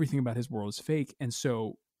everything about his world is fake. And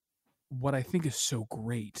so what I think is so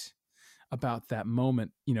great about that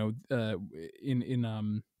moment,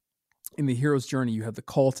 in the hero's journey, you have the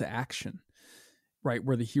call to action, right?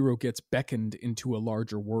 Where the hero gets beckoned into a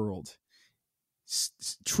larger world.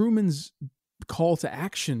 Truman's call to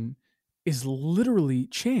action is literally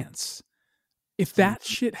chance. If that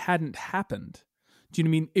shit hadn't happened, do you know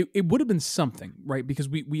what I mean? It would have been something, right? Because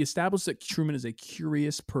we established that Truman is a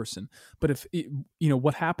curious person, but if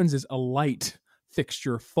what happens is a light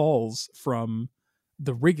fixture falls from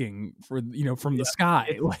the rigging from the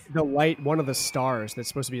sky. The light, one of the stars that's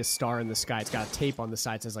supposed to be a star in the sky, it's got a tape on the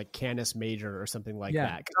side that says like Canis Major or something like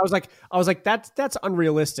that. 'Cause I was like that's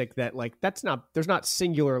unrealistic. That there's not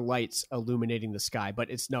singular lights illuminating the sky, but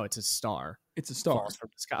it's a star. It's a star falls from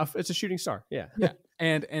the sky. It's a shooting star. Yeah.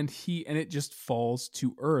 And it just falls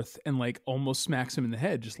to earth and like almost smacks him in the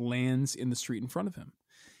head, just lands in the street in front of him.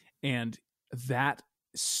 And that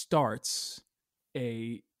starts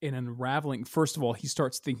an unraveling. First of all, he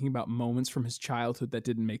starts thinking about moments from his childhood that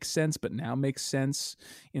didn't make sense, but now makes sense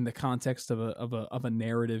in the context of a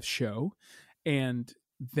narrative show, and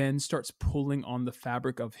then starts pulling on the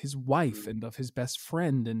fabric of his wife and of his best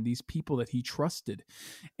friend and these people that he trusted.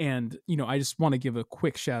 And I just want to give a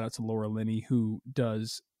quick shout out to Laura Linney, who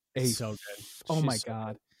does so good. Oh my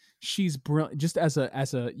God, she's brilliant. Just as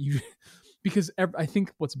a because I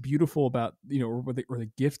think what's beautiful about or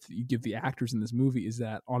the gift that you give the actors in this movie is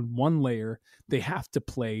that on one layer they have to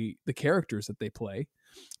play the characters that they play,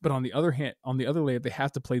 but on the other layer they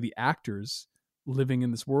have to play the actors living in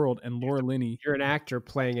this world. And Laura Linney, you're an actor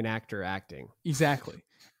playing an actor acting. Exactly.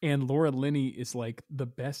 And Laura Linney is like the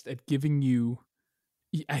best at giving you,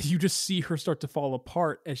 as you just see her start to fall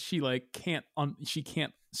apart as she can't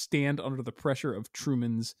stand under the pressure of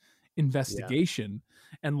Truman's investigation.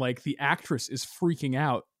 And like the actress is freaking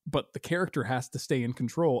out, but the character has to stay in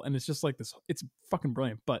control. And it's just like this, it's fucking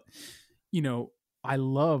brilliant. But I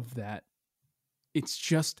love that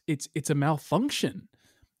it's a malfunction.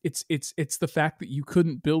 It's the fact that you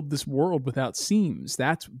couldn't build this world without seams.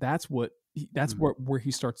 That's where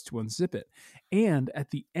he starts to unzip it. And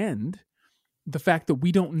at the end, the fact that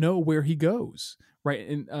we don't know where he goes, right?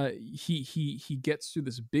 And he gets through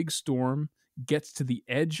this big storm, gets to the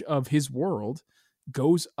edge of his world,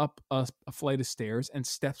 goes up a flight of stairs and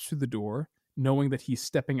steps through the door, knowing that he's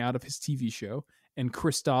stepping out of his TV show. And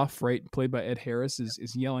Christoph, right, played by Ed Harris,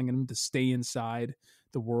 is yelling at him to stay inside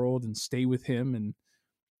the world and stay with him. And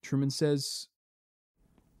Truman says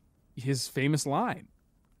his famous line,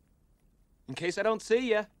 "In case I don't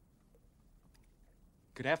see you,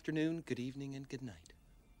 Good afternoon, good evening, and good night.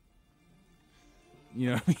 You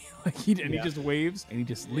know what I mean? Like he just waves and he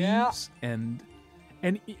just leaves and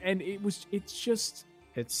it's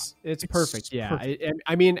perfect. Yeah. perfect.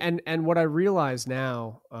 I mean, and what I realize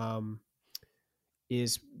now,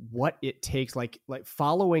 is what it takes, like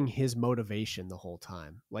following his motivation the whole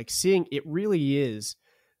time, like seeing it really is,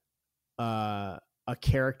 a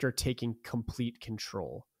character taking complete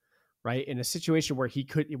control, right? In a situation where he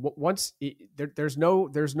could there's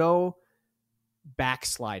no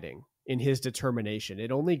backsliding in his determination.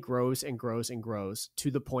 It only grows and grows and grows to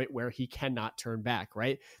the point where he cannot turn back,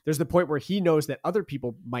 right? There's the point where he knows that other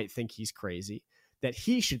people might think he's crazy, that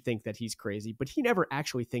he should think that he's crazy, but he never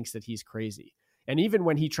actually thinks that he's crazy. And even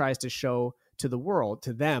when he tries to show to the world,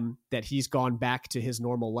 to them, that he's gone back to his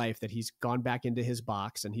normal life, that he's gone back into his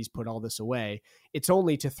box and he's put all this away, it's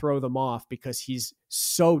only to throw them off because he's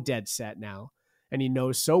so dead set now. And he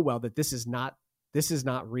knows so well that this is not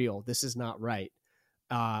real. This is not right.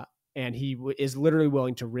 And he is literally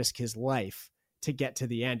willing to risk his life to get to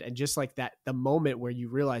the end. And just like that, the moment where you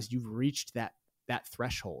realize you've reached that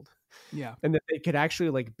threshold. Yeah. And that they could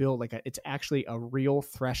actually like build it's actually a real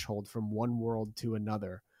threshold from one world to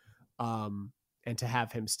another. And to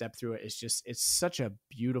have him step through it is just, it's such a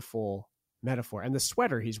beautiful metaphor. And the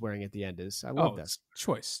sweater he's wearing at the end is, I love that.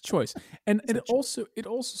 Choice. And it also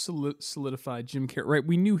solidified Jim Carrey, right?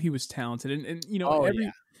 We knew he was talented. And you know,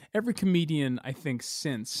 every comedian I think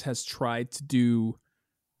since has tried to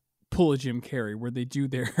pull a Jim Carrey where they do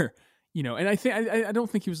their, you know, and I don't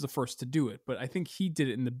think he was the first to do it, but I think he did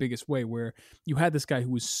it in the biggest way, where you had this guy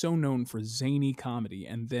who was so known for zany comedy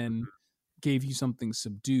and then gave you something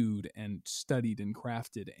subdued and studied and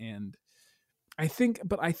crafted. And I think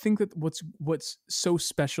that what's so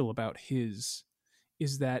special about his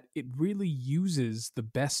is that it really uses the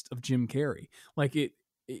best of Jim Carrey. Like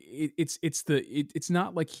it's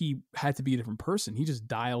not like he had to be a different person. He just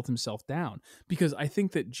dialed himself down, because I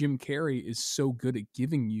think that Jim Carrey is so good at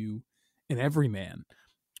giving you an everyman,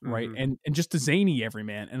 right? And just a zany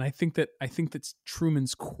everyman. And I think that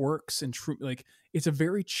Truman's quirks and like it's a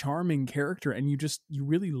very charming character, and you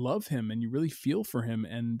really love him and you really feel for him.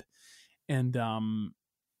 And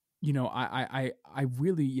you know, I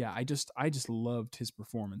really, I just loved his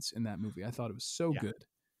performance in that movie. I thought it was so good.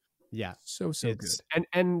 Yeah. So good.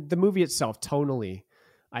 And the movie itself, tonally,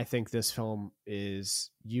 I think this film is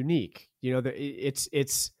unique. You know,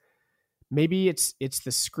 it's maybe it's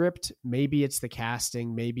the script, maybe it's the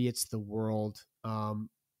casting, maybe it's the world.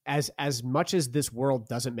 As much as this world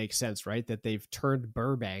doesn't make sense, right? That they've turned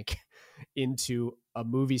Burbank into a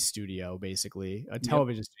movie studio, basically a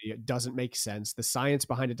television studio, doesn't make sense. The science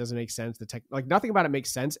behind it doesn't make sense. The tech, like nothing about it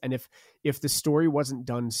makes sense. And if the story wasn't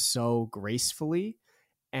done so gracefully,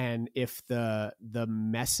 and if the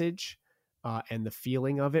message and the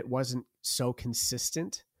feeling of it wasn't so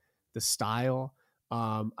consistent, the style,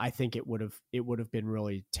 I think it would have been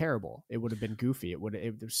really terrible. It would have been goofy.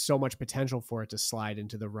 There's so much potential for it to slide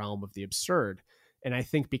into the realm of the absurd. And I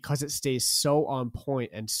think because it stays so on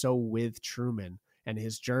point and so with Truman and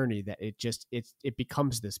his journey, that it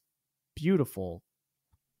becomes this beautiful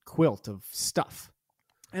quilt of stuff.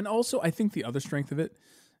 And also, I think the other strength of it,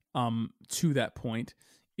 to that point,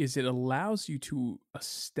 is it allows you to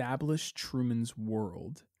establish Truman's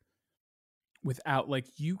world without, like,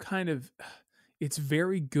 you kind of, it's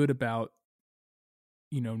very good about,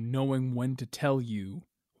 you know, knowing when to tell you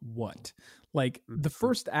what. Like the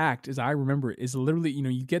first act, as I remember, is literally, you know,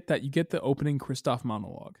 you get the opening Christoph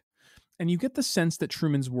monologue, and you get the sense that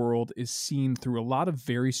Truman's world is seen through a lot of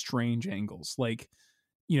very strange angles. Like,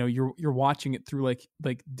 you know, you're watching it through like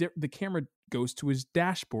the camera goes to his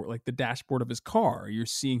dashboard, like the dashboard of his car. You're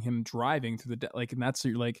seeing him driving through and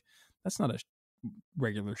you're like, that's not a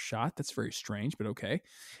regular shot. That's very strange, but okay.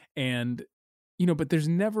 And, you know, but there's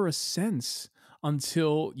never a sense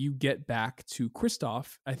until you get back to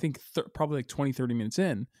Christoph, I think probably like 20, 30 minutes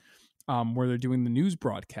in, where they're doing the news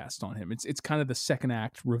broadcast on him. It's kind of the second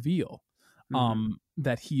act reveal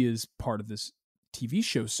that he is part of this TV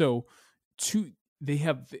show. So to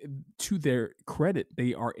their credit,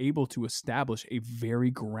 they are able to establish a very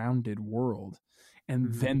grounded world,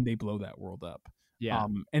 and then they blow that world up. Yeah.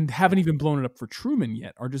 And haven't even blown it up for Truman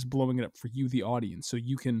yet, are just blowing it up for you, the audience, so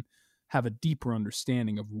you can have a deeper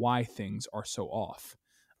understanding of why things are so off.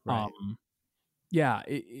 Right.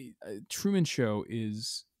 Truman Show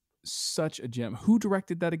is such a gem. Who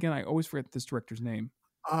directed that again? I always forget this director's name.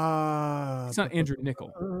 It's not Andrew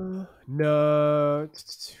Niccol. No.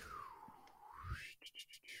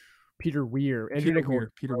 Peter Weir.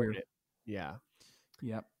 Peter Weir. Yeah.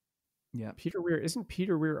 Yep. Peter Weir. Isn't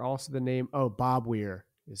Peter Weir also the name? Oh, Bob Weir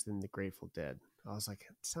is in the Grateful Dead. I was like,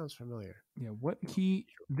 it sounds familiar. Yeah,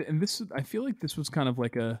 and this I feel like this was kind of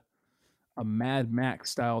like a Mad Max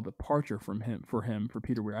style departure for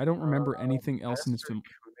Peter Weir. I don't remember anything else in this film.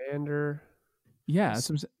 Commander. Yeah, that's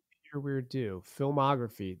what I'm saying. Peter Weir do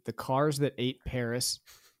filmography: The Cars That Ate Paris,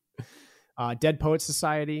 Dead Poets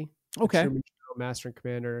Society, Okay, Truman Show, Master and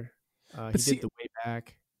Commander. He did The Way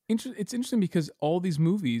Back. It's interesting because all these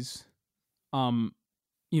movies, I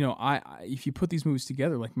if you put these movies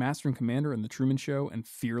together, like Master and Commander and The Truman Show and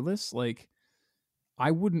Fearless, like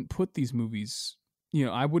I wouldn't put these movies.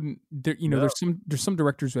 I wouldn't. There's some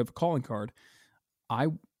directors who have a calling card.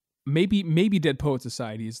 Maybe Dead Poet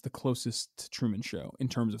Society is the closest to Truman Show in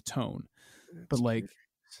terms of tone, but like,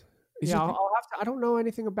 I'll have to. I don't know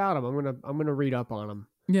anything about him. I'm gonna read up on him.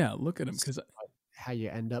 Yeah, look at him because how you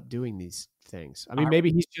end up doing these things. I mean,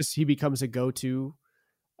 maybe he becomes a go-to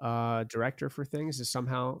director for things. Is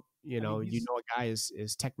somehow a guy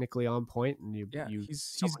is technically on point, and he's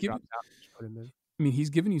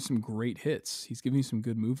given you some great hits. He's given you some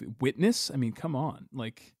good movie. Witness. I mean, come on,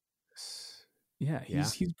 like,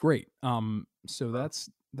 he's great. So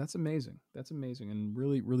that's amazing. That's amazing, and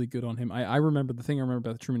really, really good on him. I remember the thing I remember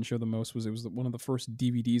about the Truman Show the most was it was one of the first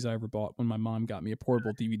DVDs I ever bought when my mom got me a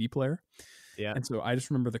portable DVD player. Yeah, and so I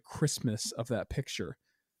just remember the crispness of that picture.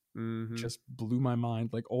 Just blew my mind.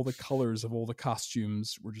 Like all the colors of all the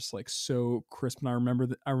costumes were just like so crisp. And I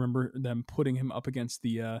remember them putting him up against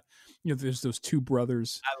the there's those two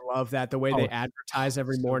brothers. I love that. The way they advertise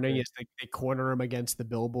every morning is they corner him against the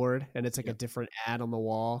billboard, and it's like a different ad on the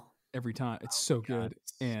wall every time. It's so good.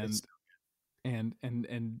 And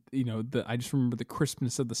I just remember the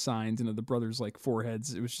crispness of the signs and of the brothers' like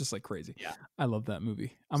foreheads. It was just like crazy. Yeah, I love that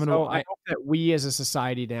movie. I hope that we as a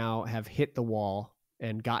society now have hit the wall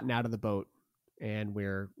and gotten out of the boat, and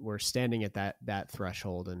we're standing at that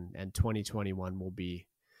threshold, and 2021 will be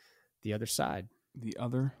the other side. The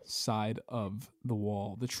other side of the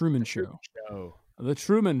wall. The Truman Show. The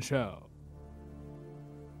Truman Show.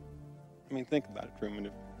 I mean, think about it, Truman.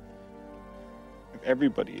 If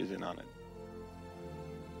everybody is in on it,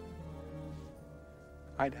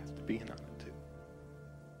 I'd have to be in on it too.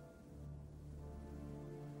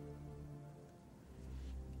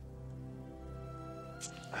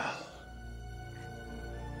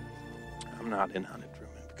 I'm not in on it,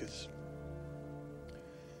 Truman, because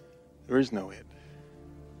there is no it.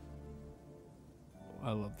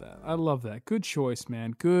 I love that. I love that. Good choice,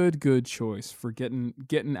 man. Good choice for getting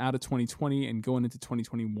out of 2020 and going into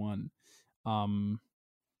 2021.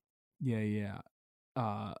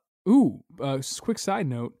 Quick side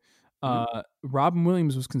note. Robin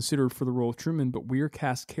Williams was considered for the role of Truman, but Weir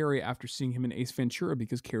cast Carrey after seeing him in Ace Ventura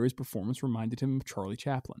because Carrey's performance reminded him of Charlie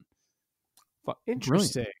Chaplin.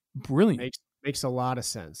 Interesting. Brilliant. Makes a lot of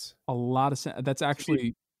sense. That's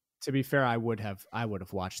actually, to be fair, I would have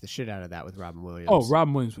watched the shit out of that with Robin Williams. Oh,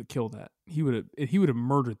 Robin Williams would kill that. He would have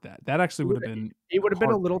murdered that. That actually would have been. He would have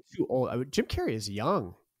been a little too old. Jim Carrey is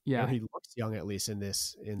young. Yeah, or he looks young at least in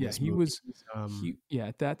this. He movie. Was.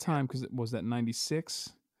 At that time, because it was that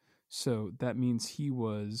 96. So that means he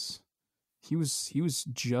was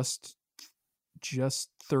just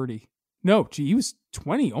 30. No, he was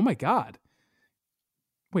 20. Oh my God.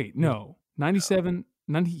 Wait, no. 97,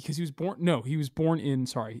 because he was born. No, he was born in.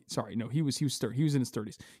 Sorry. No, he was 30. He was in his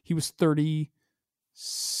 30s. He was 30.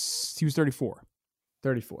 He was 34.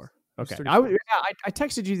 34. Okay. I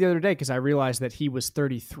texted you the other day because I realized that he was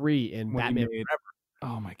 33 in Batman Forever.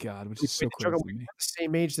 Oh my God, which is so crazy. The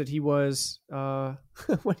same age that he was when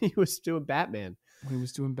he was doing Batman.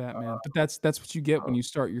 But that's what you get when you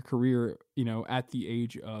start your career, at the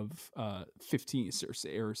age of 15 or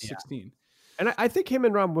 16. Yeah. And I think him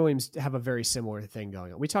and Robin Williams have a very similar thing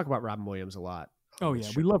going on. We talk about Robin Williams a lot. Oh yeah,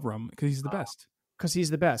 we love Robin because he's the best. Because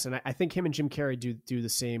he's the best, and I think him and Jim Carrey do the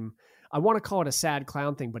same. I want to call it a sad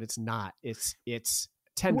clown thing, but it's not. It's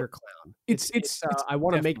tender clown. It's I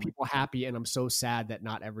want to make people happy, and I'm so sad that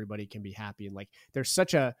not everybody can be happy. And like, there's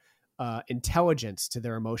such a intelligence to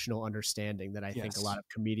their emotional understanding that I think a lot of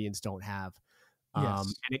comedians don't have. And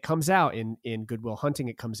it comes out in Good Will Hunting.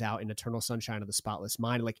 It comes out in Eternal Sunshine of the Spotless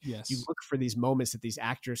Mind. Like, you look for these moments that these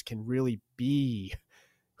actors can really be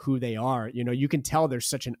who they are. You can tell there's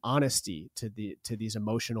such an honesty to these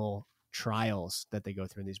emotional trials that they go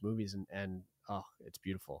through in these movies, and it's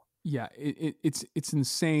beautiful. Yeah, it's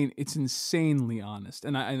insane. It's insanely honest,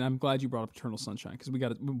 and I'm glad you brought up Eternal Sunshine because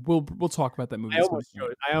we'll talk about that movie.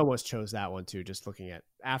 I almost chose that one too. Just looking at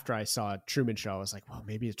after I saw Truman Show, I was like, well,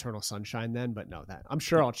 maybe Eternal Sunshine then, but no, I'm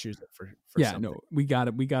sure I'll choose it for something. No, we got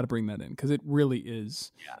to bring that in because it really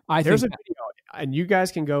is. Yeah, there's a video, and you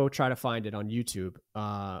guys can go try to find it on YouTube.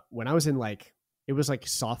 When I was in like it was like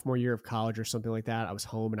sophomore year of college or something like that. I was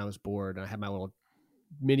home and I was bored, and I had my little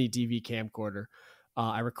mini DV camcorder.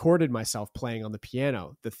 I recorded myself playing on the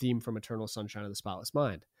piano the theme from Eternal Sunshine of the Spotless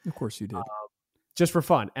Mind. Of course you did. Just for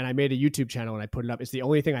fun. And I made a YouTube channel and I put it up. It's the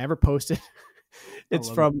only thing I ever posted. It's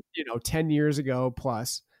from, 10 years ago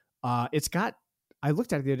plus. It's got, I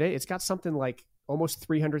looked at it the other day, it's got something like almost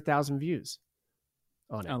 300,000 views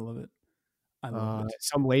on it. I love it. I love it.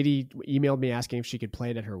 Some lady emailed me asking if she could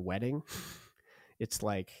play it at her wedding. It's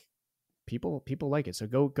like people like it. So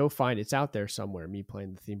go find it. It's out there somewhere. Me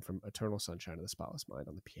playing the theme from Eternal Sunshine of the Spotless Mind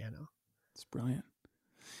on the piano. It's brilliant.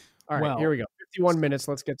 All right, here we go. 51 minutes.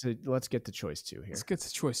 Let's get to choice 2 here. Let's get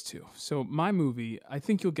to choice 2. So my movie, I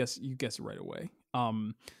think you guess it right away.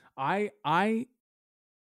 I'll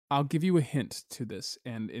give you a hint to this,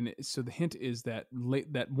 so the hint is that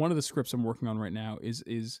one of the scripts I'm working on right now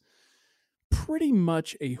is pretty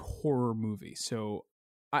much a horror movie. So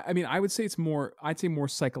I mean, I would say more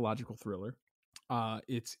psychological thriller.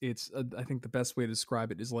 It's I think the best way to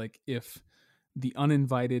describe it is like if The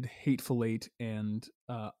Uninvited, Hateful Eight, and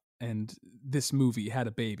this movie had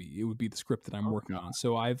a baby, it would be the script that I'm working on.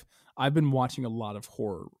 So I've been watching a lot of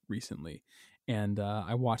horror recently, and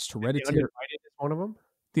I watched Hereditary. The Uninvited is one of them.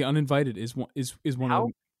 The Uninvited is one of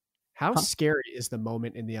them. How scary is the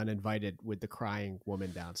moment in The Uninvited with the crying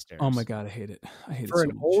woman downstairs? Oh my God, I hate it. I hate it for so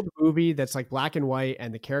an much. old movie that's like black and white,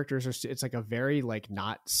 and the characters are. It's like a very like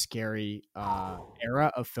not scary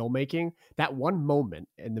era of filmmaking. That one moment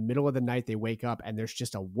in the middle of the night, they wake up and there's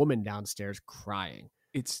just a woman downstairs crying.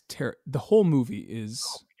 It's the whole movie is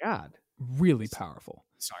really powerful.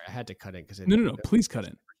 Sorry, I had to cut in because no, please cut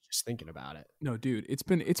in. Just thinking about it. No, dude, it's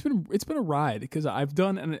been a ride because I've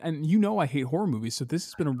done and I hate horror movies, so this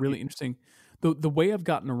has been a really interesting. The way I've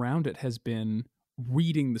gotten around it has been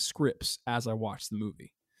reading the scripts as I watch the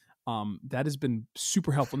movie. That has been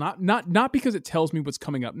super helpful. Not because it tells me what's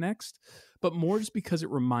coming up next, but more just because it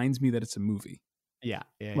reminds me that it's a movie. Yeah.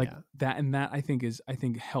 That I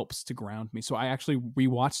think helps to ground me. So I actually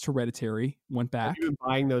rewatched Hereditary, went back. Have you been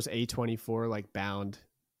buying those A24 like bound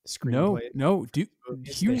screenplays? No, dude.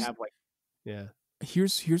 Here's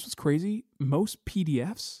what's crazy. Most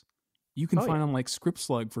PDFs you can find on like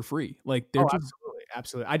ScriptSlug for free. Like they're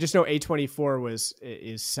absolutely. I just know A24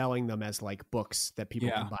 is selling them as like books that people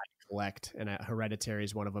can buy and collect, and Hereditary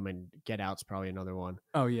is one of them, and Get Out's probably another one.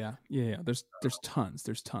 Oh yeah. There's tons,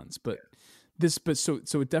 but. So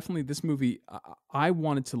it definitely, this movie, I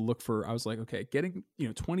wanted to look for, I was like, okay,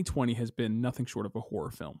 2020 has been nothing short of a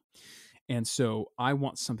horror film. And so I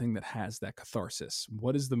want something that has that catharsis.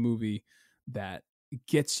 What is the movie that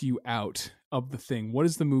gets you out of the thing? What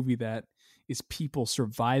is the movie that is people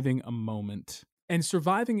surviving a moment and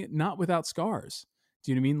surviving it not without scars?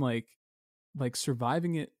 Do you know what I mean? Like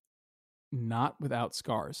surviving it not without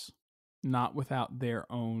scars, not without their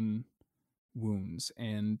own wounds.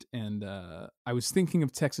 And I was thinking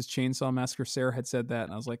of Texas Chainsaw Massacre. Sarah had said that,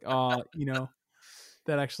 and I was like,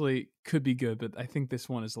 that actually could be good, but I think this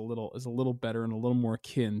one is a little better and a little more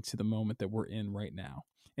akin to the moment that we're in right now.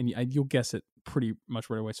 And you'll guess it pretty much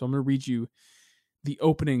right away. So I'm going to read you the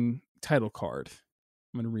opening title card.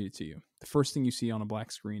 I'm going to read it to you. The first thing you see on a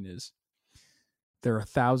black screen is, there are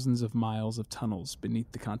thousands of miles of tunnels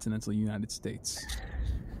beneath the continental United States.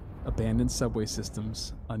 Abandoned subway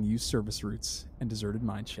systems, unused service routes, and deserted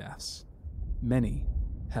mine shafts. Many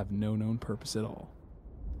have no known purpose at all.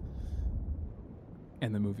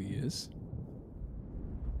 And the movie is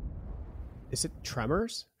it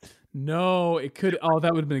Tremors? No, it could. Oh,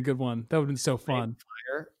 that would have been a good one. That would have been so fun.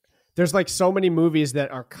 There's like so many movies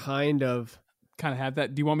that are kind of have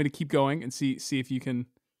that. Do you want me to keep going and see if you can?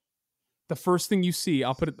 The first thing you see,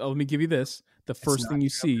 let me give you this. The first thing you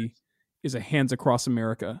see is a Hands Across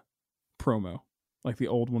America promo, like the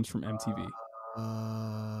old ones from MTV.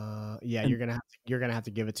 You're gonna have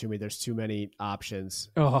to give it to me. There's too many options.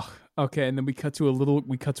 Oh, okay. And then we cut to a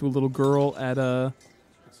little girl at a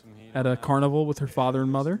carnival with her father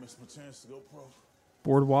and mother.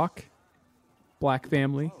 Boardwalk, Black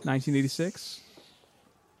Family, 1986.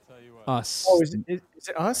 Us. Oh, is it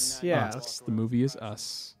Us? Yeah. Us. The movie is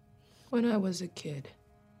Us. When I was a kid,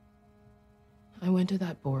 I went to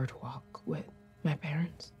that boardwalk with my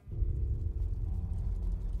parents.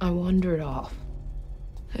 I wandered off.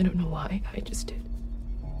 I don't know why, I just did.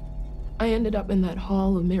 I ended up in that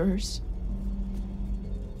hall of mirrors.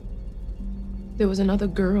 There was another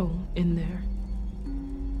girl in there.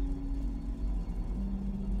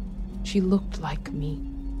 She looked like me.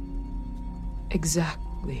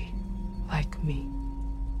 Exactly like me.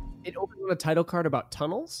 It opens on a title card about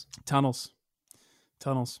tunnels? Tunnels.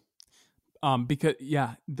 Because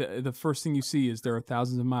the first thing you see is there are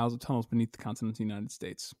thousands of miles of tunnels beneath the continental United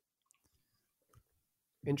States.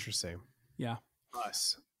 Interesting. Yeah.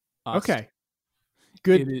 Us. Okay.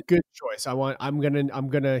 Good choice. I want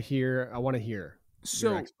to hear.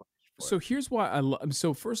 So here's why I love.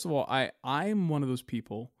 So first of all, I'm one of those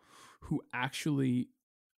people who actually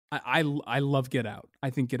I love Get Out. I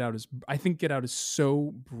think Get Out is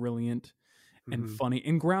so brilliant and funny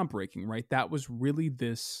and groundbreaking. Right? That was really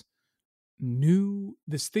this thing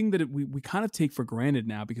that we kind of take for granted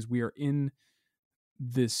now because we are in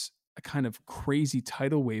this kind of crazy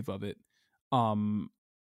tidal wave of it,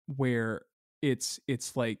 where it's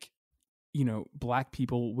like, Black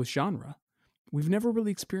people with genre. We've never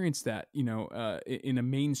really experienced that, in a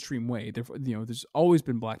mainstream way. There's always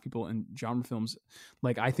been Black people in genre films.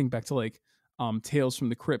 Like I think back to like Tales from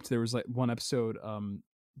the Crypt. There was like one episode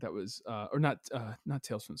that was or not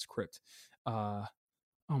Tales from the Crypt. Oh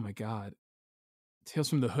my God. Tales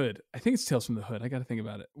from the Hood. I think it's Tales from the Hood. I got to think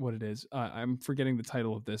about it. What it is. I'm forgetting the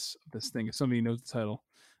title of this thing. If somebody knows the title,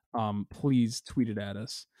 please tweet it at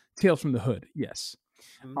us. Tales from the Hood. Yes.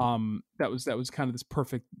 That was kind of this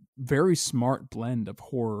perfect, very smart blend of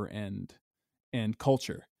horror and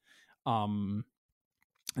culture. And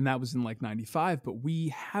that was in like 95, but we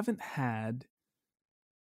haven't had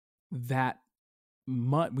that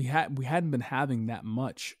much. We hadn't been having that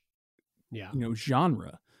much,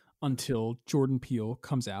 genre until Jordan Peele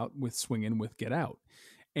comes out with Swingin' with Get Out.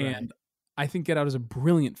 And I think Get Out is a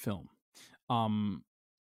brilliant film.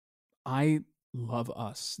 I love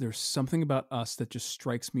Us. There's something about Us that just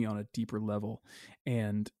strikes me on a deeper level.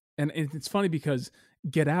 And it's funny because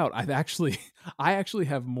Get Out, I actually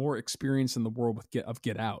have more experience in the world with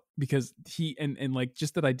Get Out, because he and like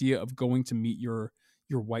just that idea of going to meet your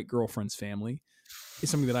white girlfriend's family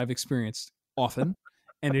is something that I've experienced often.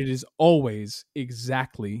 And it is always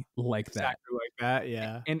exactly like that. Exactly like that,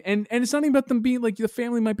 yeah. And it's not even about them being like, the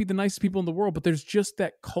family might be the nicest people in the world, but there's just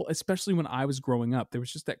that especially when I was growing up, there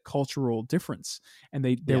was just that cultural difference, and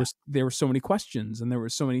there were so many questions, and there were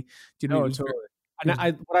so many. Totally.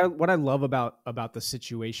 And what I love about the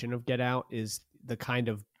situation of Get Out is the kind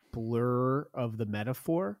of blur of the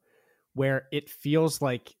metaphor, where it feels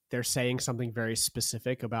like they're saying something very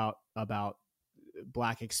specific about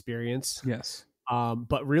Black experience. Yes.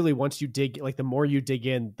 But really, once you the more you dig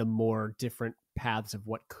in, the more different paths of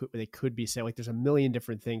what they could be saying. Like, there's a million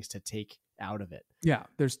different things to take out of it. Yeah,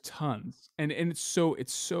 there's tons, and it's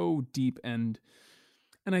so deep, and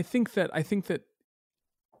I think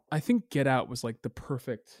Get Out was like the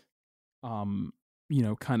perfect, kind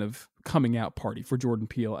of coming out party for Jordan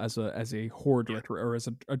Peele as a horror director, or as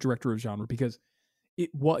a director of genre, because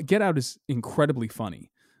Get Out is incredibly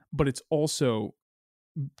funny, but it's also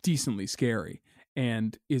decently scary,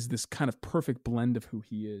 and is this kind of perfect blend of who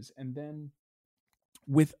he is. And then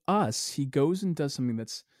with Us, he goes and does something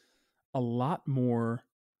that's a lot more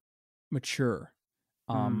mature,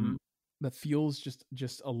 that feels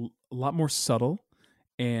just a lot more subtle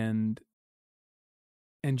and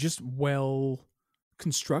just well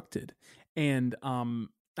constructed. And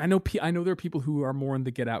I know there are people who are more in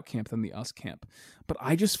the Get Out camp than the Us camp, but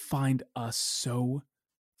I just find Us so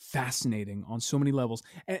fascinating on so many levels,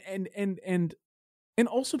 and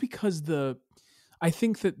also because I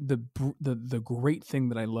think that the great thing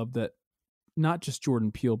that I love that not just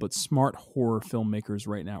Jordan Peele but smart horror filmmakers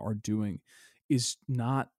right now are doing is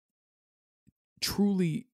not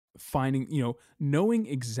truly finding, knowing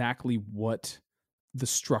exactly what the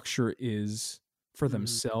structure is for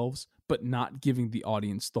themselves, but not giving the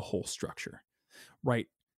audience the whole structure, right?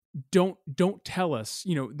 Don't tell us,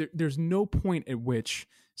 there's no point at which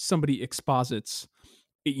somebody exposits,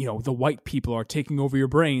 the white people are taking over your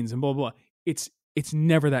brains and blah, blah, blah. It's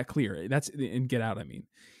never that clear. That's in Get Out. I mean,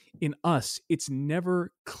 in Us, it's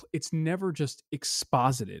never just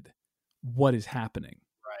exposited what is happening.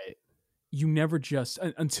 Right. You never just,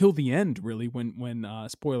 until the end, really, when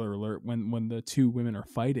spoiler alert, when the two women are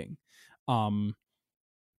fighting,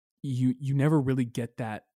 you never really get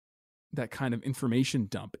that kind of information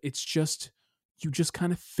dump. It's just, you just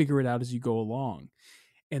kind of figure it out as you go along,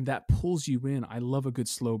 and that pulls you in. I love a good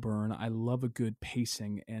slow burn. I love a good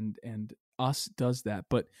pacing, and Us does that.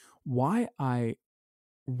 But why I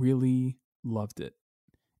really loved it,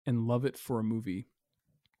 and love it for a movie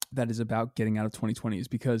that is about getting out of 2020, is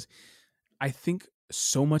because I think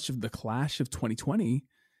so much of the clash of 2020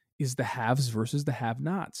 is the haves versus the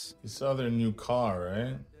have-nots. You saw their new car,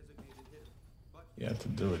 right? You had to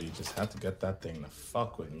do it. You just had to get that thing to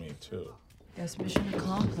fuck with me, too. Guess mission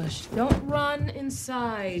accomplished. Don't run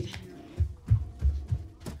inside.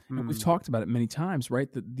 And we've talked about it many times, right?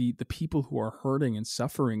 The people who are hurting and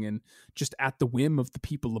suffering and just at the whim of the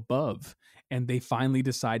people above, and they finally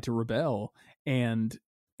decide to rebel, and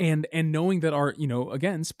knowing that our,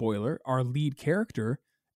 again, spoiler, our lead character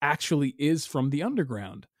actually is from the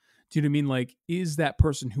underground. Do you know what I mean? Like, is that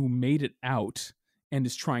person who made it out and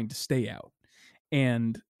is trying to stay out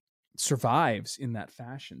and survives in that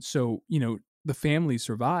fashion. So, the family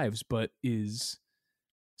survives, but is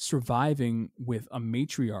surviving with a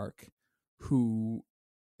matriarch who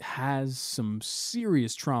has some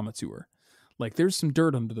serious trauma to her. Like, there's some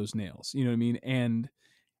dirt under those nails, you know what I mean? And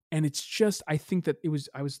it's just, I think that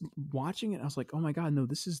I was watching it, I was like, oh my God, no,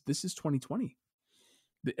 this is 2020.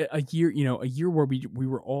 A year where we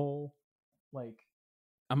were all like,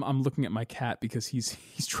 I'm looking at my cat because he's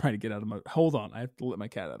trying to get out of my, hold on, I have to let my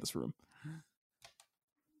cat out of this room.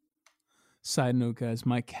 Side note, guys,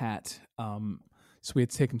 my cat, so we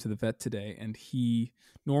had to take him to the vet today, and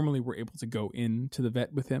normally we're able to go into the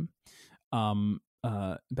vet with him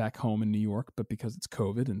back home in New York, but because it's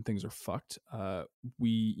COVID and things are fucked,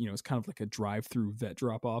 it's kind of like a drive-through vet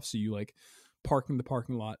drop-off. So you like park in the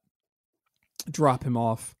parking lot, drop him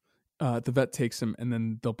off, the vet takes him, and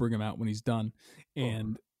then they'll bring him out when he's done.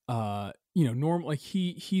 And normally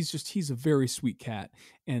he's a very sweet cat,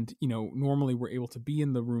 and normally we're able to be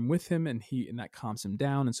in the room with him, and that calms him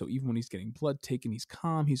down. And so even when he's getting blood taken, he's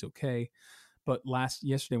calm, he's okay. But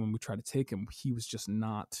yesterday when we tried to take him, he was just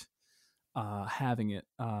not having it,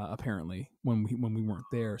 apparently, when we weren't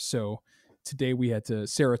there. So today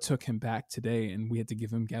Sarah took him back today, and we had to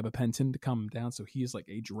give him gabapentin to calm him down. So he is like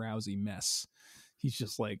a drowsy mess. He's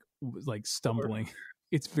just like stumbling.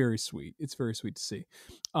 It's very sweet. It's very sweet to see.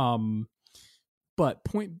 But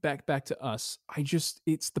point back to us.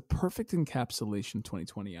 It's the perfect encapsulation of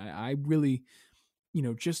 2020. I really,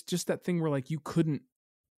 just that thing where like you couldn't,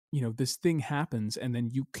 this thing happens and then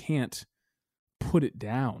you can't put it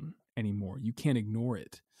down anymore. You can't ignore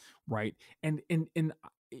it. Right. And in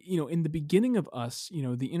the beginning of us,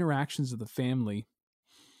 the interactions of the family,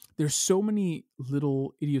 there's so many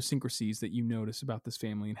little idiosyncrasies that you notice about this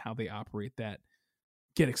family and how they operate that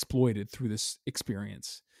get exploited through this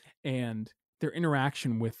experience, and their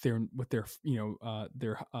interaction with their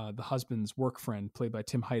the husband's work friend, played by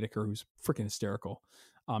Tim Heidecker, who's freaking hysterical,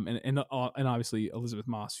 and obviously Elizabeth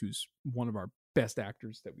Moss, who's one of our best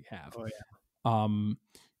actors that we have. Oh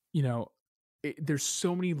yeah. There's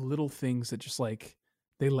so many little things that just like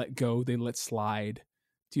they let go, they let slide.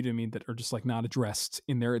 Do you know what I mean? That are just like not addressed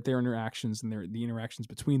in their interactions and the interactions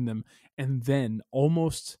between them, and then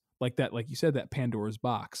almost like that, like you said, that Pandora's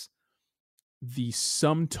box. The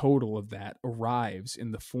sum total of that arrives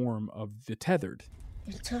in the form of the tethered.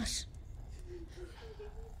 It's us.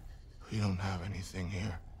 We don't have anything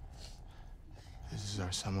here. This is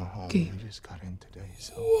our summer home. Okay. We just got in today,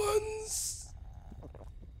 so... Once upon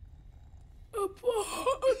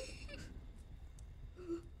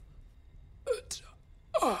a time,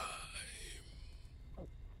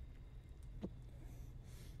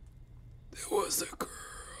 there was a girl,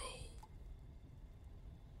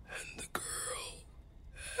 and the girl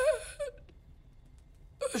had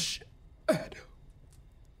a shadow.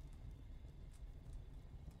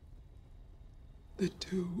 The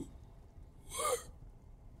two were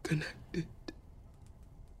connected,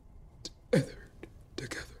 tethered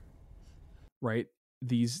together. Right?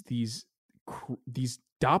 These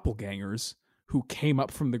doppelgangers who came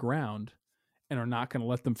up from the ground and are not going to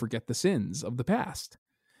let them forget the sins of the past.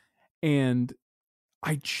 And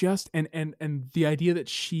I just and the idea that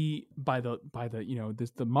she by the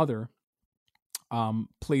the mother,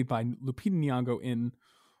 played by Lupita Nyong'o, in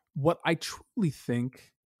what I truly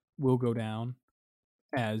think will go down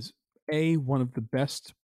as one of the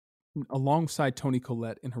best, alongside Toni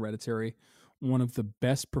Collette in Hereditary, one of the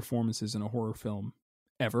best performances in a horror film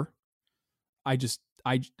ever. I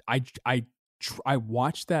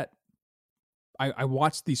watched that. I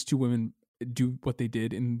watched these two women do what they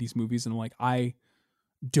did in these movies, and I'm like, I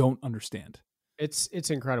don't understand. It's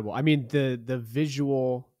incredible. I mean, the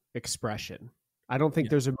visual expression. I don't think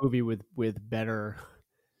there's a movie with better.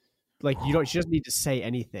 Like, she doesn't need to say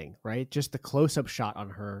anything, right? Just the close-up shot on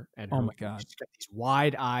her, and her, oh my God, she's got these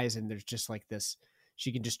wide eyes, and there's just like this.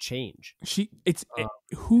 She can just change.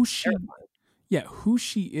 Who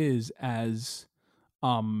she is as,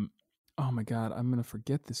 oh my God, I'm gonna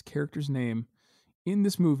forget this character's name in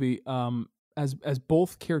this movie, as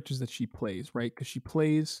both characters that she plays, right? Because she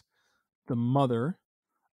plays the mother,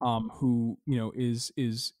 who is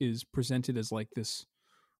presented as like this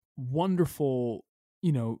wonderful,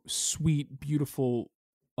 sweet, beautiful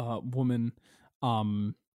woman,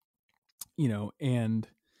 and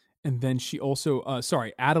And then she also,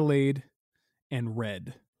 Adelaide and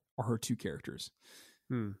Red are her two characters.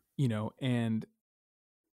 You know, and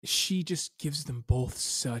she just gives them both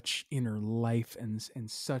such inner life and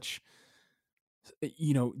such,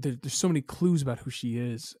 you know, there's so many clues about who she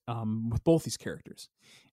is with both these characters,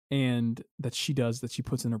 and that she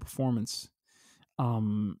puts in her performance.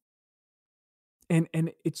 And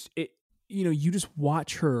it's you know, you just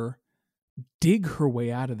watch her dig her way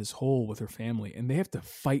out of this hole with her family, and they have to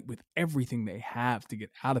fight with everything they have to get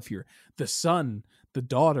out of here. The son, the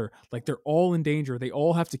daughter, like they're all in danger. They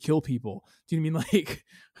all have to kill people. Do you know what I mean? Like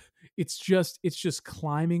it's just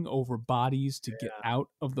climbing over bodies to get out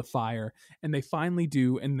of the fire, and they finally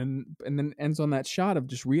do, and then ends on that shot of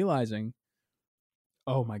just realizing,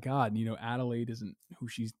 oh my God, you know, Adelaide isn't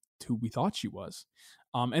who we thought she was.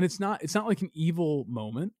 And it's not like an evil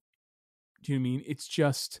moment. Do you know what I mean?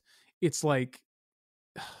 It's like,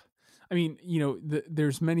 I mean, you know,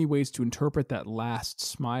 there's many ways to interpret that last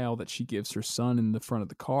smile that she gives her son in the front of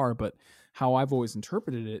the car, but how I've always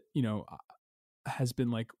interpreted it, you know, has been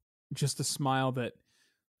like just a smile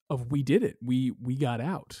of we did it. We got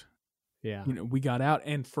out. Yeah. You know, we got out.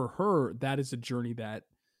 And for her, that is a journey that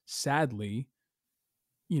sadly,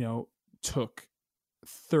 you know, took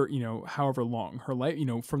however long her life, you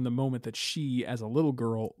know, from the moment that she as a little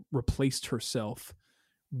girl replaced herself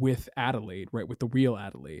with Adelaide, right, with the real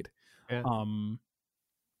Adelaide. Yeah.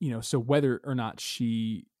 You know, so whether or not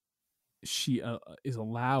she is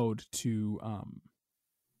allowed to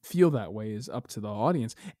feel that way is up to the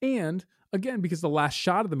audience. And again, because the last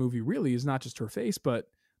shot of the movie really is not just her face, but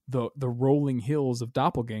the rolling hills of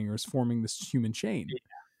doppelgangers forming this human chain. Yeah.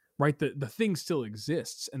 Right? The thing still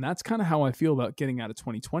exists. And that's kind of how I feel about getting out of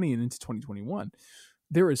 2020 and into 2021.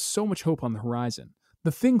 There is so much hope on the horizon.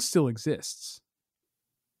 The thing still exists.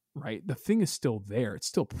 Right? The thing is still there. It's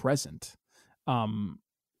still present.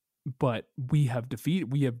 But we've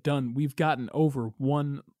gotten over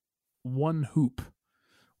one hoop,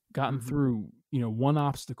 gotten through, you know, one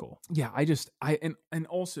obstacle. Yeah. I just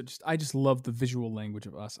love the visual language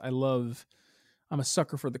of Us. I'm a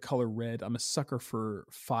sucker for the color red. I'm a sucker for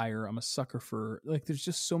fire. I'm a sucker for, like, there's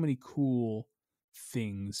just so many cool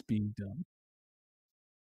things being done.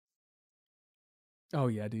 Oh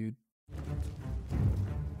yeah, dude.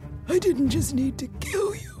 I didn't just need to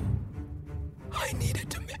kill you. I needed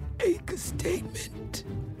to make a statement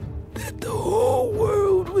that the whole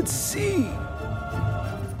world would see.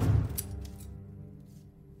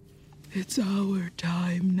 It's our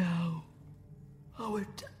time now. Our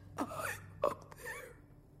time up there.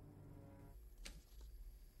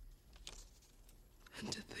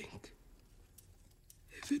 And to think,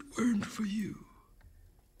 if it weren't for you,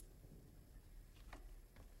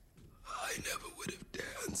 I never would have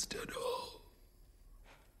danced at all.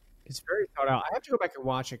 It's very thought out. I have to go back and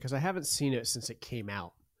watch it because I haven't seen it since it came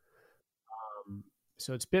out.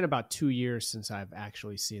 So it's been about 2 years since I've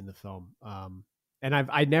actually seen the film. And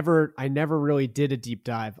I never really did a deep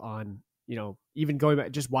dive on, you know, even going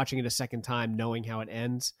back, just watching it a second time, knowing how it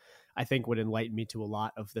ends, I think would enlighten me to a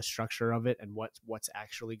lot of the structure of it and what's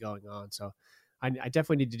actually going on. So I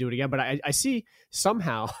definitely need to do it again. But I see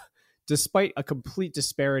somehow, despite a complete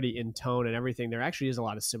disparity in tone and everything, there actually is a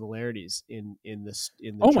lot of similarities in the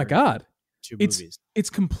oh my God, two movies. It's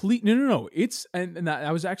complete. No. It's and that,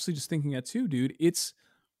 I was actually just thinking that too, dude. It's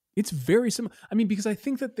very similar. I mean, because I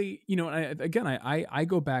think that they, you know, I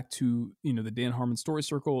go back to, you know, the Dan Harmon story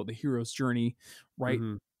circle, the hero's journey, right?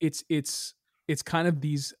 Mm-hmm. It's kind of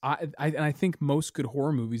these. I think most good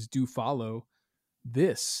horror movies do follow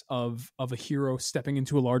this of a hero stepping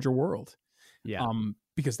into a larger world. Yeah.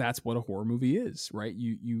 Because that's what a horror movie is, right?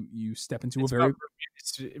 You step into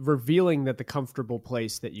it's revealing that the comfortable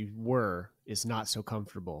place that you were is not so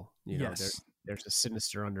comfortable. You know, yes. There's a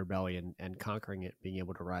sinister underbelly and conquering it, being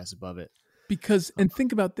able to rise above it. Because, and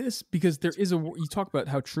think about this, because there is you talk about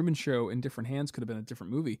how Truman Show in different hands could have been a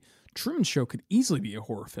different movie. Truman Show could easily be a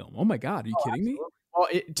horror film. Oh my God, are you kidding me? Well,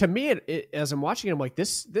 to me, as I'm watching it, I'm like,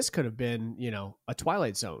 this could have been, you know, a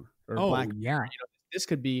Twilight Zone or Black Mirror. Yeah. You know, this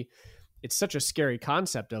could be. It's such a scary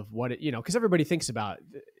concept of what it, you know, because everybody thinks about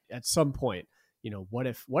at some point, you know, what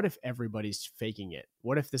if everybody's faking it?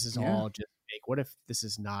 What if this is all just fake? What if this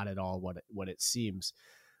is not at all what it seems?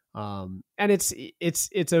 And it's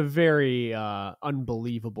a very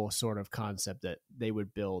unbelievable sort of concept that they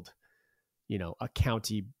would build, you know, a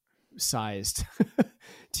county-sized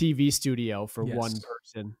TV studio for one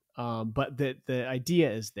person. But the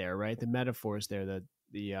idea is there, right? The metaphor is there.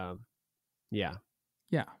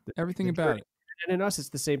 Yeah, everything about it. And in Us, it's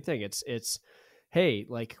the same thing. It's hey,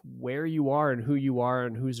 like where you are and who you are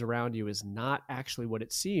and who's around you is not actually what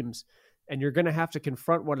it seems. and you're going to have to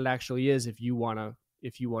confront what it actually is if you want to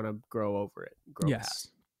grow over it. Yes,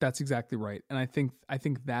 that's exactly right. And I think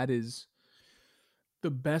that is the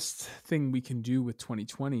best thing we can do with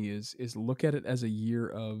 2020 is look at it as a year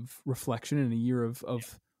of reflection and a year of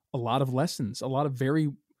a lot of lessons, a lot of very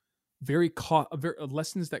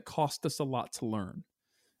lessons that cost us a lot to learn.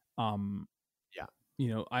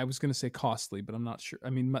 I was going to say costly, but I'm not sure. I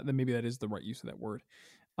mean, maybe that is the right use of that word.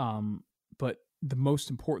 But the most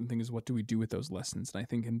important thing is, what do we do with those lessons? And I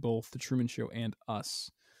think in both The Truman Show and Us,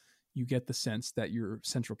 you get the sense that your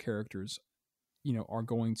central characters, are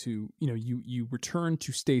going to, you return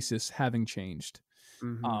to stasis having changed.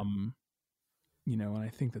 Mm-hmm. And I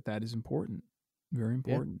think that is important, very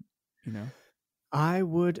important. I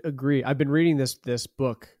would agree. I've been reading this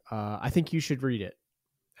book. I think you should read it.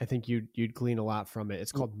 I think you'd glean a lot from it.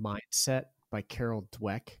 It's called Mindset by Carol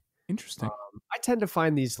Dweck. Interesting. I tend to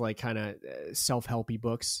find these like kind of self-helpy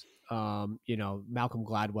books, Malcolm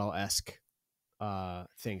Gladwell-esque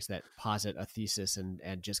things that posit a thesis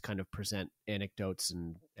and just kind of present anecdotes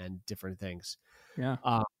and different things. Yeah.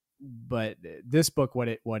 But this book, what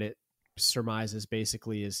it surmises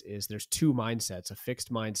basically is there's two mindsets, a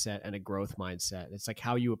fixed mindset and a growth mindset. It's like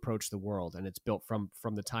how you approach the world, and it's built from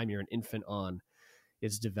the time you're an infant on.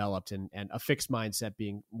 It's developed, and a fixed mindset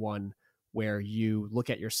being one where you look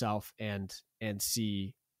at yourself and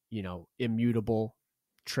see, immutable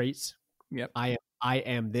traits. Yep. I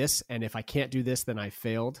am this, and if I can't do this, then I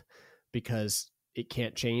failed, because it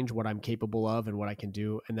can't change what I'm capable of and what I can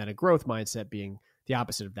do. And then a growth mindset being the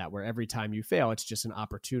opposite of that, where every time you fail, it's just an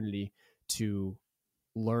opportunity to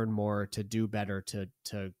learn more, to do better,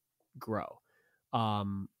 to grow.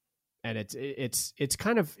 And it's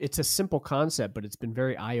kind of, it's a simple concept, but it's been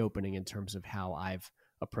very eye-opening in terms of how I've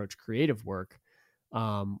approached creative work,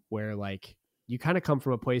 where like you kind of come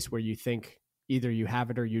from a place where you think either you have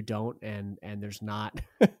it or you don't, and there's not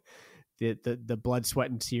the blood, sweat,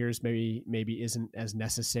 and tears maybe isn't as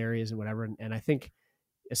necessary as whatever. And I think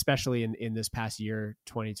especially in this past year,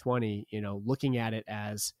 2020, looking at it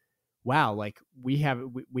as, wow, like we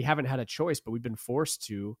haven't had a choice, but we've been forced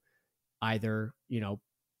to either,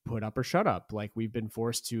 put up or shut up. Like we've been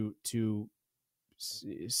forced to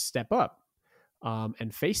step up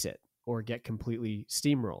and face it, or get completely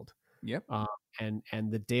steamrolled. Yep.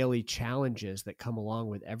 And the daily challenges that come along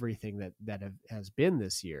with everything that has been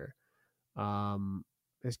this year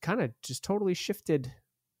has kind of just totally shifted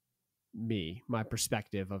my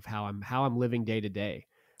perspective of how I'm living day to day.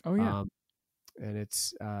 Oh yeah. And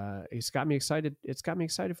it's got me excited. It's got me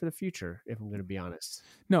excited for the future, if I'm going to be honest.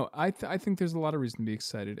 No, I think there's a lot of reason to be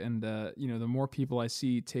excited. And, the more people I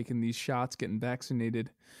see taking these shots, getting vaccinated,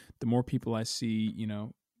 the more people I see,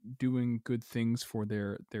 doing good things for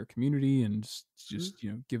their community and just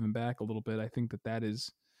giving back a little bit. I think that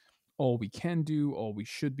is all we can do, all we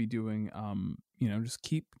should be doing. Just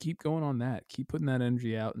keep going on that. Keep putting that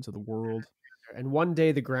energy out into the world. And one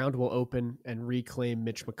day the ground will open and reclaim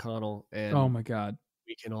Mitch McConnell. And oh my God,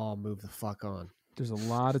 we can all move the fuck on. There's a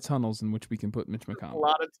lot of tunnels in which we can put Mitch McConnell. A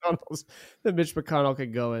lot of tunnels that Mitch McConnell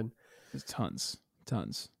could go in. There's tons.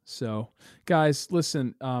 So guys,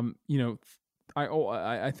 listen, I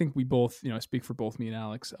think we both, I speak for both me and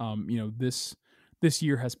Alex. This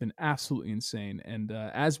year has been absolutely insane. And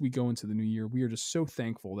as we go into the new year, we are just so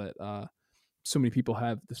thankful that so many people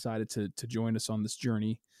have decided to join us on this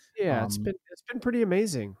journey. Yeah, it's been pretty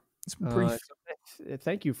amazing. It's been pretty.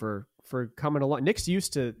 Thank you for coming along. Nick's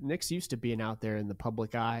used to being out there in the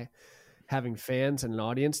public eye, having fans and an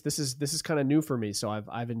audience. This is kind of new for me, so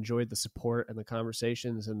I've enjoyed the support and the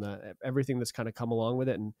conversations and everything that's kind of come along with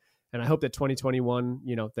it. And I hope that 2021,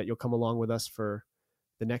 that you'll come along with us for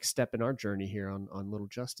the next step in our journey here on Little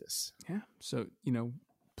Justice. Yeah. So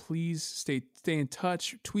please stay in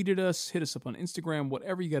touch. Tweet at us, hit us up on Instagram,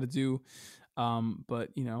 whatever you got to do. But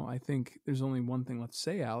I think there's only one thing left to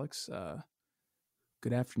say, Alex.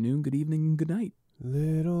 Good afternoon, good evening, and good night.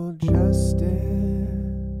 Little justice,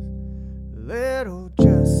 little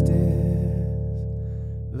justice,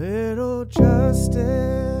 little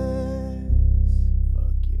justice.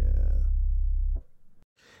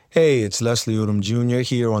 Hey, it's Leslie Odom Jr.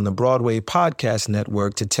 here on the Broadway Podcast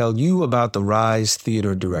Network to tell you about the Rise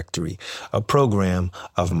Theater Directory, a program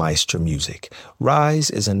of Maestro Music. Rise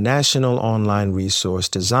is a national online resource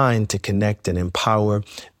designed to connect and empower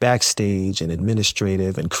backstage and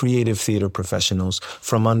administrative and creative theater professionals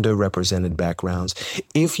from underrepresented backgrounds.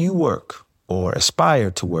 If you work or aspire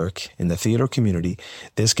to work in the theater community,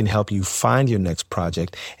 this can help you find your next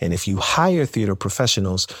project. And if you hire theater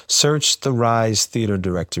professionals, search the Rise Theater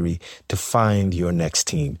Directory to find your next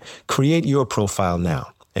team. Create your profile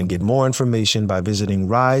now And get more information by visiting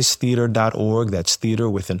risetheater.org. That's theater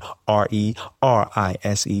with an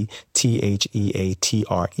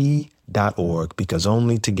RERISETHEATRE.org, because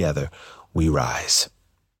only together we rise.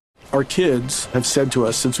 Our kids have said to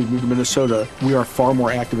us since we moved to Minnesota, we are far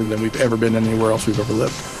more active than we've ever been anywhere else we've ever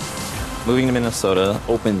lived. Moving to Minnesota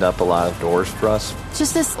opened up a lot of doors for us.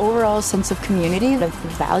 Just this overall sense of community, of the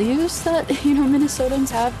values that,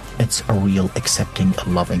 Minnesotans have. It's a real accepting,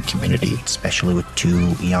 loving community, especially with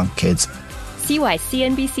 2 young kids. See why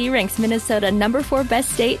CNBC ranks Minnesota number 4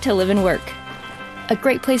 best state to live and work. A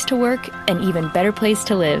great place to work, an even better place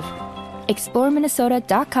to live.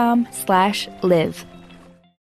 ExploreMinnesota.com/live.